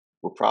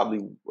will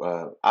probably.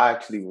 I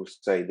actually will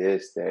say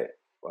this that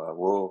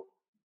we'll.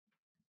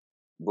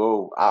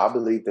 I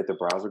believe that the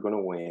Browns are going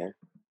to win.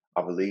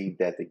 I believe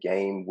that the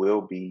game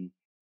will be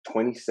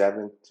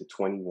 27-21.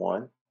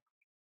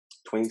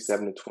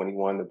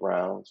 27-21, the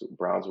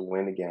Browns will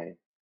win the game.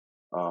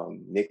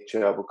 Nick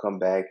Chubb will come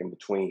back, and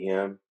between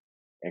him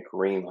and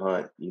Kareem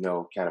Hunt,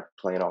 kind of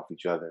playing off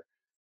each other,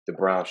 the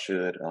Browns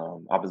should.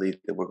 I believe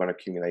that we're going to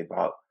accumulate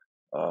about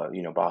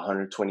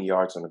 120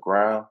 yards on the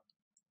ground,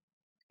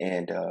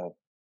 and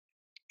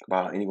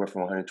about anywhere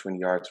from 120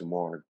 yards or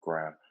more on the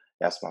ground.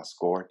 That's my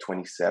score.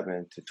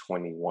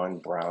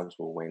 27-21. Browns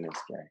will win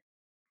this game.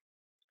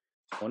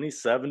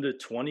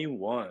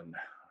 27-21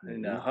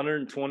 and Hmm.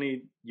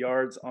 120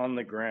 yards on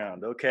the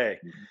ground. Okay.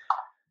 Hmm.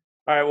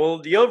 All right. Well,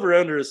 the over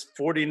under is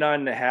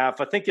 49.5.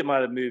 I think it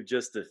might have moved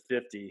just to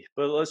 50,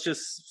 but let's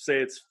just say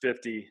it's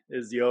 50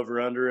 is the over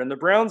under. And the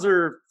Browns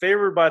are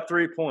favored by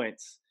 3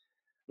 points.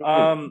 Mm.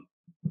 Um,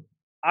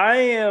 I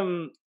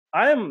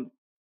am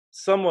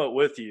somewhat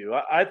with you.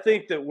 I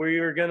think that we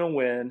are going to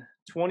win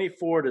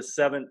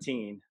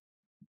 24-17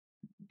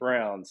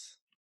 Browns.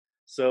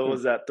 So Hmm.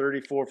 was that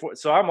 34?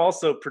 So I'm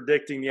also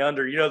predicting the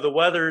under. The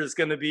weather is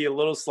going to be a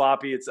little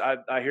sloppy.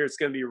 I hear it's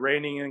going to be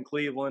raining in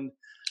Cleveland.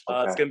 It's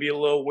Okay. going to be a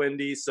little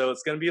windy, so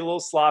it's going to be a little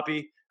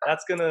sloppy.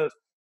 That's going to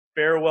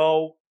fare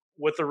well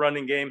with the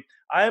running game.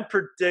 I am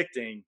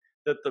predicting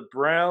that the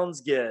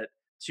Browns get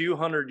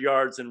 200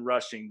 yards in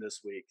rushing this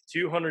week.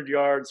 200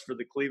 yards for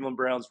the Cleveland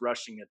Browns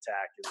rushing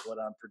attack is what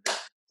I'm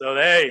predicting. So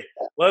hey,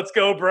 let's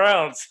go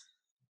Browns.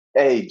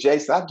 Hey,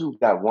 Jason, I do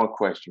got one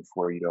question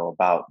for you though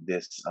about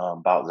this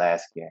about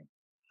last game.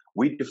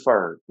 We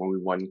deferred when we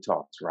won the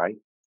toss, right?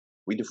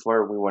 We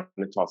deferred when we won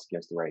the toss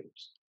against the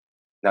Raiders.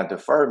 Now,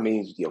 defer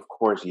means, of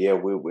course, yeah.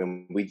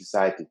 When we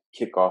decide to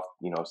kick off,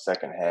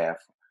 second half,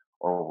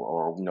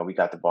 or we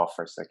got the ball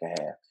first, second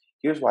half.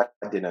 Here's what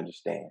I didn't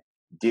understand: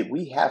 did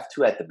we have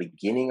to at the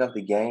beginning of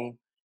the game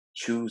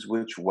choose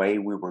which way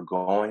we were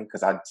going?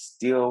 Because I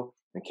still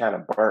am kind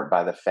of burnt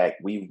by the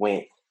fact we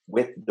went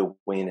with the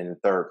win in the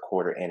third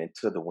quarter and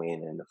into the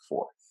win in the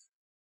fourth.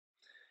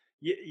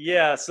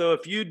 Yeah, so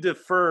if you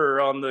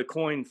defer on the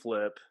coin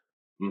flip,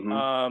 Hmm.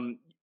 um,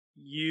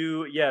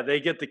 they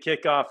get the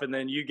kickoff, and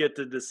then you get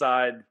to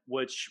decide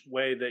which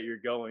way that you're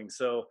going.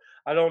 So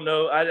I don't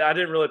know. I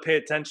didn't really pay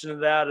attention to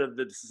that, of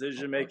the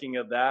decision making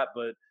of that,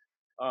 but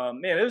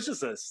man, it was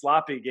just a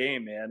sloppy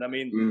game, man. I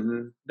mean,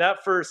 Mm-hmm.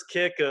 that first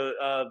kick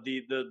of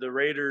the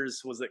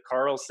Raiders, was it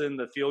Carlson,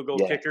 the field goal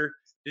Yeah, kicker?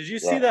 Did you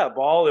see yeah. that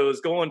ball? It was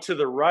going to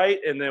the right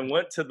and then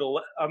went to the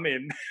left. I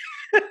mean,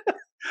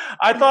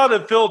 I thought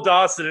of Phil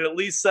Dawson at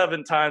least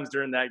 7 times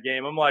during that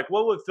game. I'm like,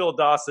 what would Phil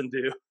Dawson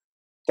do?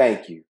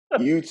 Thank you.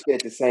 You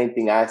said the same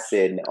thing I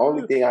said. And the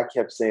only thing I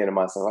kept saying to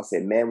myself, I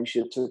said, man, we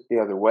should have took the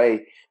other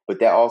way. But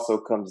that also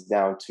comes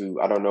down to,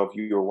 I don't know if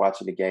you were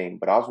watching the game,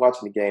 but I was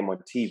watching the game on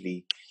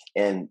TV.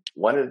 And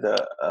one of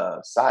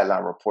the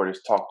sideline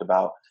reporters talked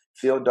about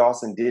Phil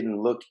Dawson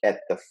didn't look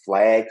at the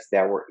flags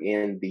that were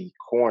in the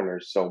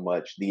corners so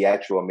much, the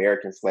actual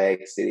American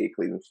flag, City of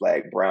Cleveland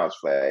flag, Browns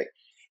flag.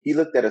 He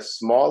looked at a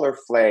smaller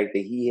flag that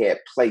he had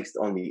placed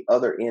on the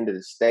other end of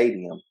the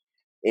stadium.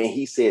 And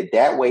he said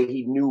that way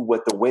he knew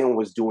what the wind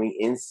was doing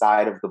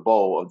inside of the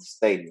bowl of the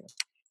stadium.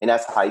 And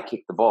that's how he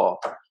kicked the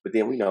ball. But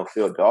then we know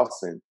Phil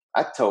Dawson.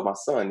 I told my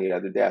son the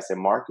other day, I said,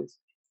 Marcus,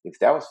 if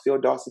that was Phil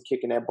Dawson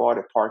kicking that ball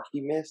that Park he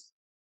missed,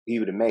 he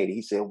would have made it.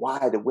 He said,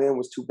 why? The wind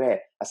was too bad.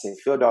 I said,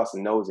 Phil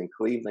Dawson knows in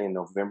Cleveland in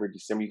November,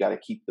 December, you got to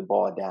keep the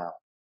ball down.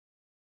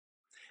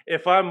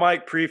 If I'm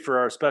Mike Prefer,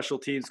 our special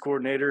teams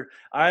coordinator,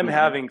 I'm Mm-hmm.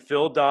 having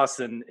Phil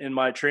Dawson in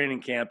my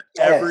training camp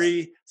Yes.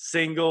 every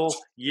single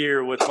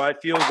year with my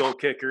field goal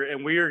kicker,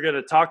 and we are going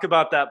to talk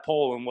about that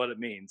poll and what it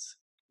means.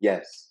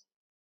 Yes.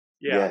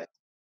 Yeah. Yes.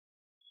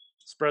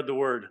 Spread the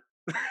word.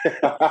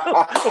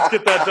 Let's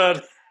get that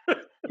done.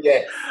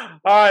 Yes.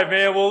 All right,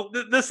 man. Well,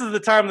 this is the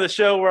time of the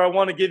show where I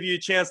want to give you a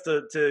chance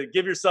to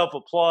give yourself a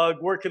plug.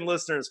 Where can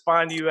listeners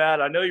find you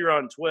at? I know you're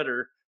on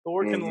Twitter, but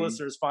where can the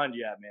listeners find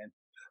you at, man?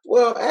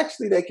 Well,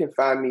 actually, they can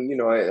find me, at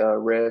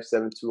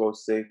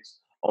Rev7206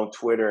 on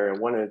Twitter.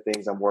 And one of the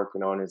things I'm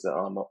working on is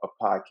a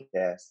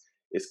podcast.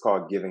 It's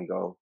called Give and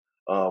Go.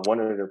 One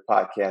of the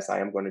podcasts I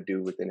am going to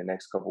do within the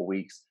next couple of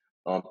weeks,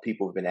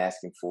 people have been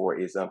asking for,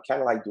 is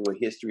kind of like do a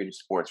history of the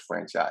sports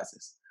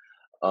franchises.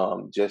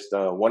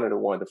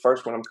 The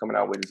first one I'm coming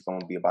out with is going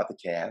to be about the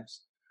Cavs.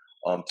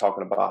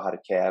 Talking about how the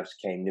Cavs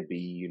came to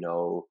be,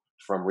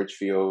 from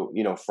Richfield,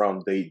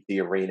 from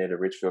the arena, the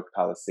Richfield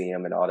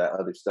Coliseum, and all that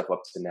other stuff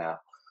up to now.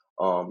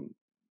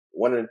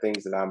 One of the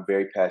things that I'm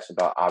very passionate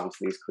about,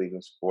 obviously, is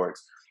Cleveland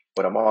sports,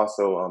 but I'm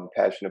also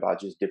passionate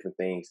about just different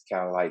things,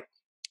 kind of like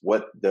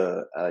what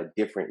the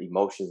different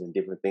emotions and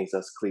different things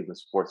us Cleveland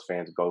sports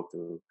fans go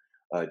through,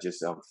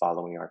 just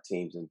following our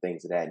teams and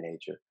things of that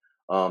nature.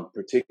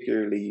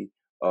 Particularly,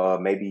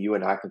 maybe you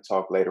and I can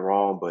talk later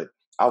on, but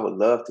I would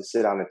love to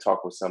sit down and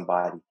talk with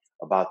somebody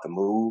about the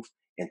move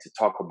and to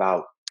talk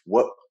about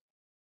what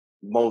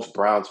most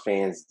Browns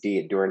fans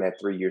did during that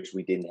 3 years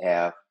we didn't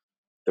have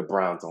the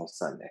Browns on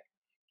Sunday.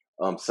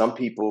 Some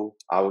people,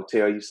 I will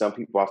tell you, some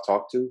people I've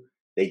talked to,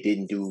 they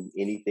didn't do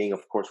anything.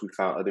 Of course, we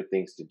found other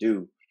things to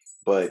do,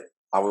 but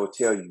I will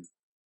tell you,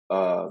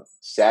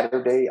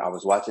 Saturday, I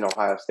was watching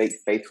Ohio State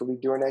faithfully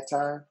during that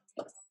time.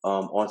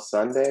 On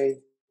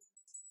Sunday,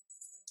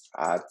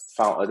 I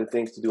found other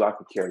things to do. I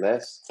could care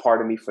less.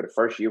 Part of me for the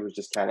first year was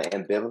just kind of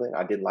ambivalent.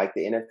 I didn't like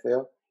the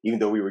NFL, even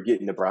though we were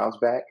getting the Browns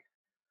back.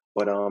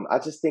 But I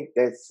just think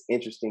that's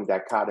interesting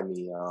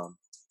dichotomy.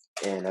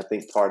 And I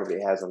think part of it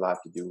has a lot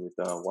to do with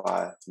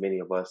why many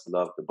of us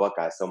love the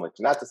Buckeyes so much.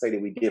 Not to say that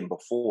we didn't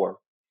before,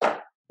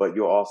 but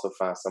you'll also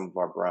find some of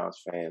our Browns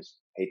fans,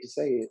 hate to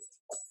say it,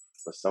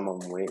 but some of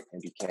them went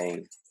and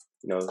became,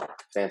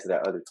 fans of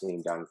that other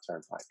team down the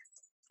turnpike.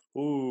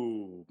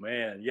 Ooh,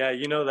 man. Yeah,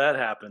 that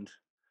happened.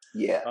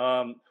 Yeah.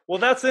 Well,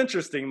 that's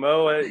interesting,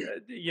 Mo.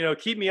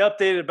 Keep me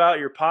updated about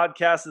your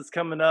podcast that's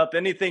coming up.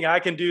 Anything I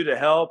can do to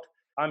help,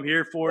 I'm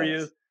here for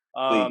Yes.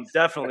 you.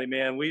 Definitely,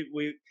 man.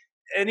 We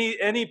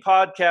any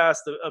podcast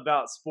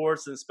about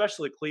sports, and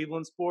especially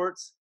Cleveland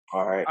sports,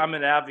 All right. I'm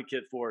an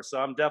advocate for. So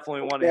I'm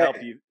definitely want to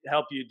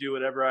help you do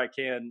whatever I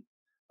can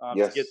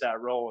to get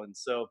that rolling.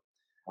 So,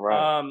 all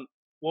right.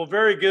 well,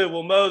 very good.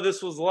 Well, Mo,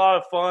 this was a lot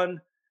of fun.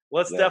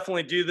 Let's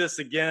definitely do this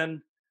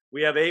again.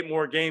 We have 8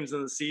 more games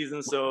in the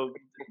season, so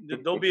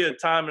there'll be a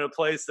time and a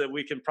place that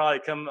we can probably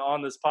come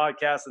on this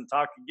podcast and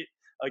talk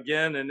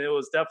again. And it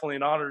was definitely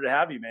an honor to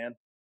have you, man.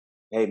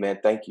 Hey, man,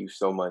 thank you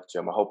so much.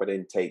 I hope I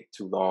didn't take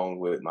too long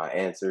with my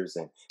answers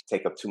and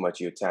take up too much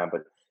of your time.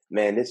 But,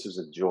 man, this was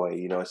a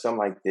joy. Something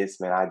like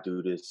this, man, I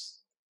do this,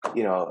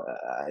 you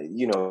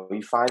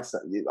find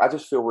something. I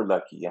just feel we're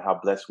lucky and how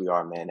blessed we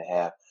are, man, to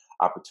have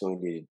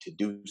opportunity to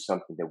do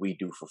something that we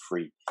do for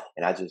free.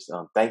 And I just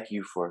thank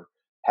you for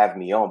having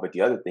me on. But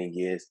the other thing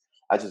is,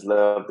 I just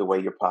love the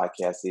way your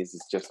podcast is.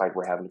 It's just like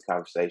we're having a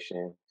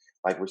conversation,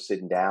 like we're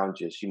sitting down,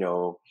 just,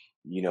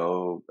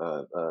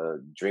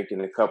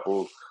 drinking a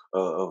couple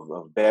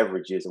of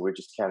beverages, and we're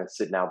just kind of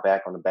sitting out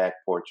back on the back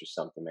porch or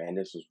something, man.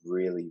 This was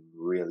really,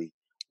 really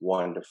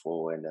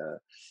wonderful. And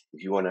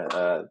if you want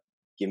to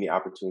give me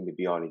opportunity to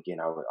be on again,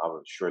 I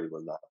would surely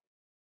would love it.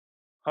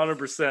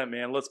 100%,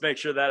 man. Let's make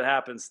sure that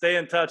happens. Stay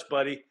in touch,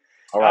 buddy.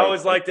 All I right.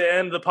 always like to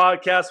end the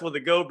podcast with a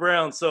Go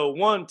Browns. So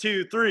 1,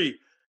 2, 3,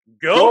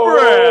 Go Go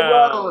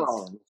Browns!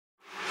 Browns!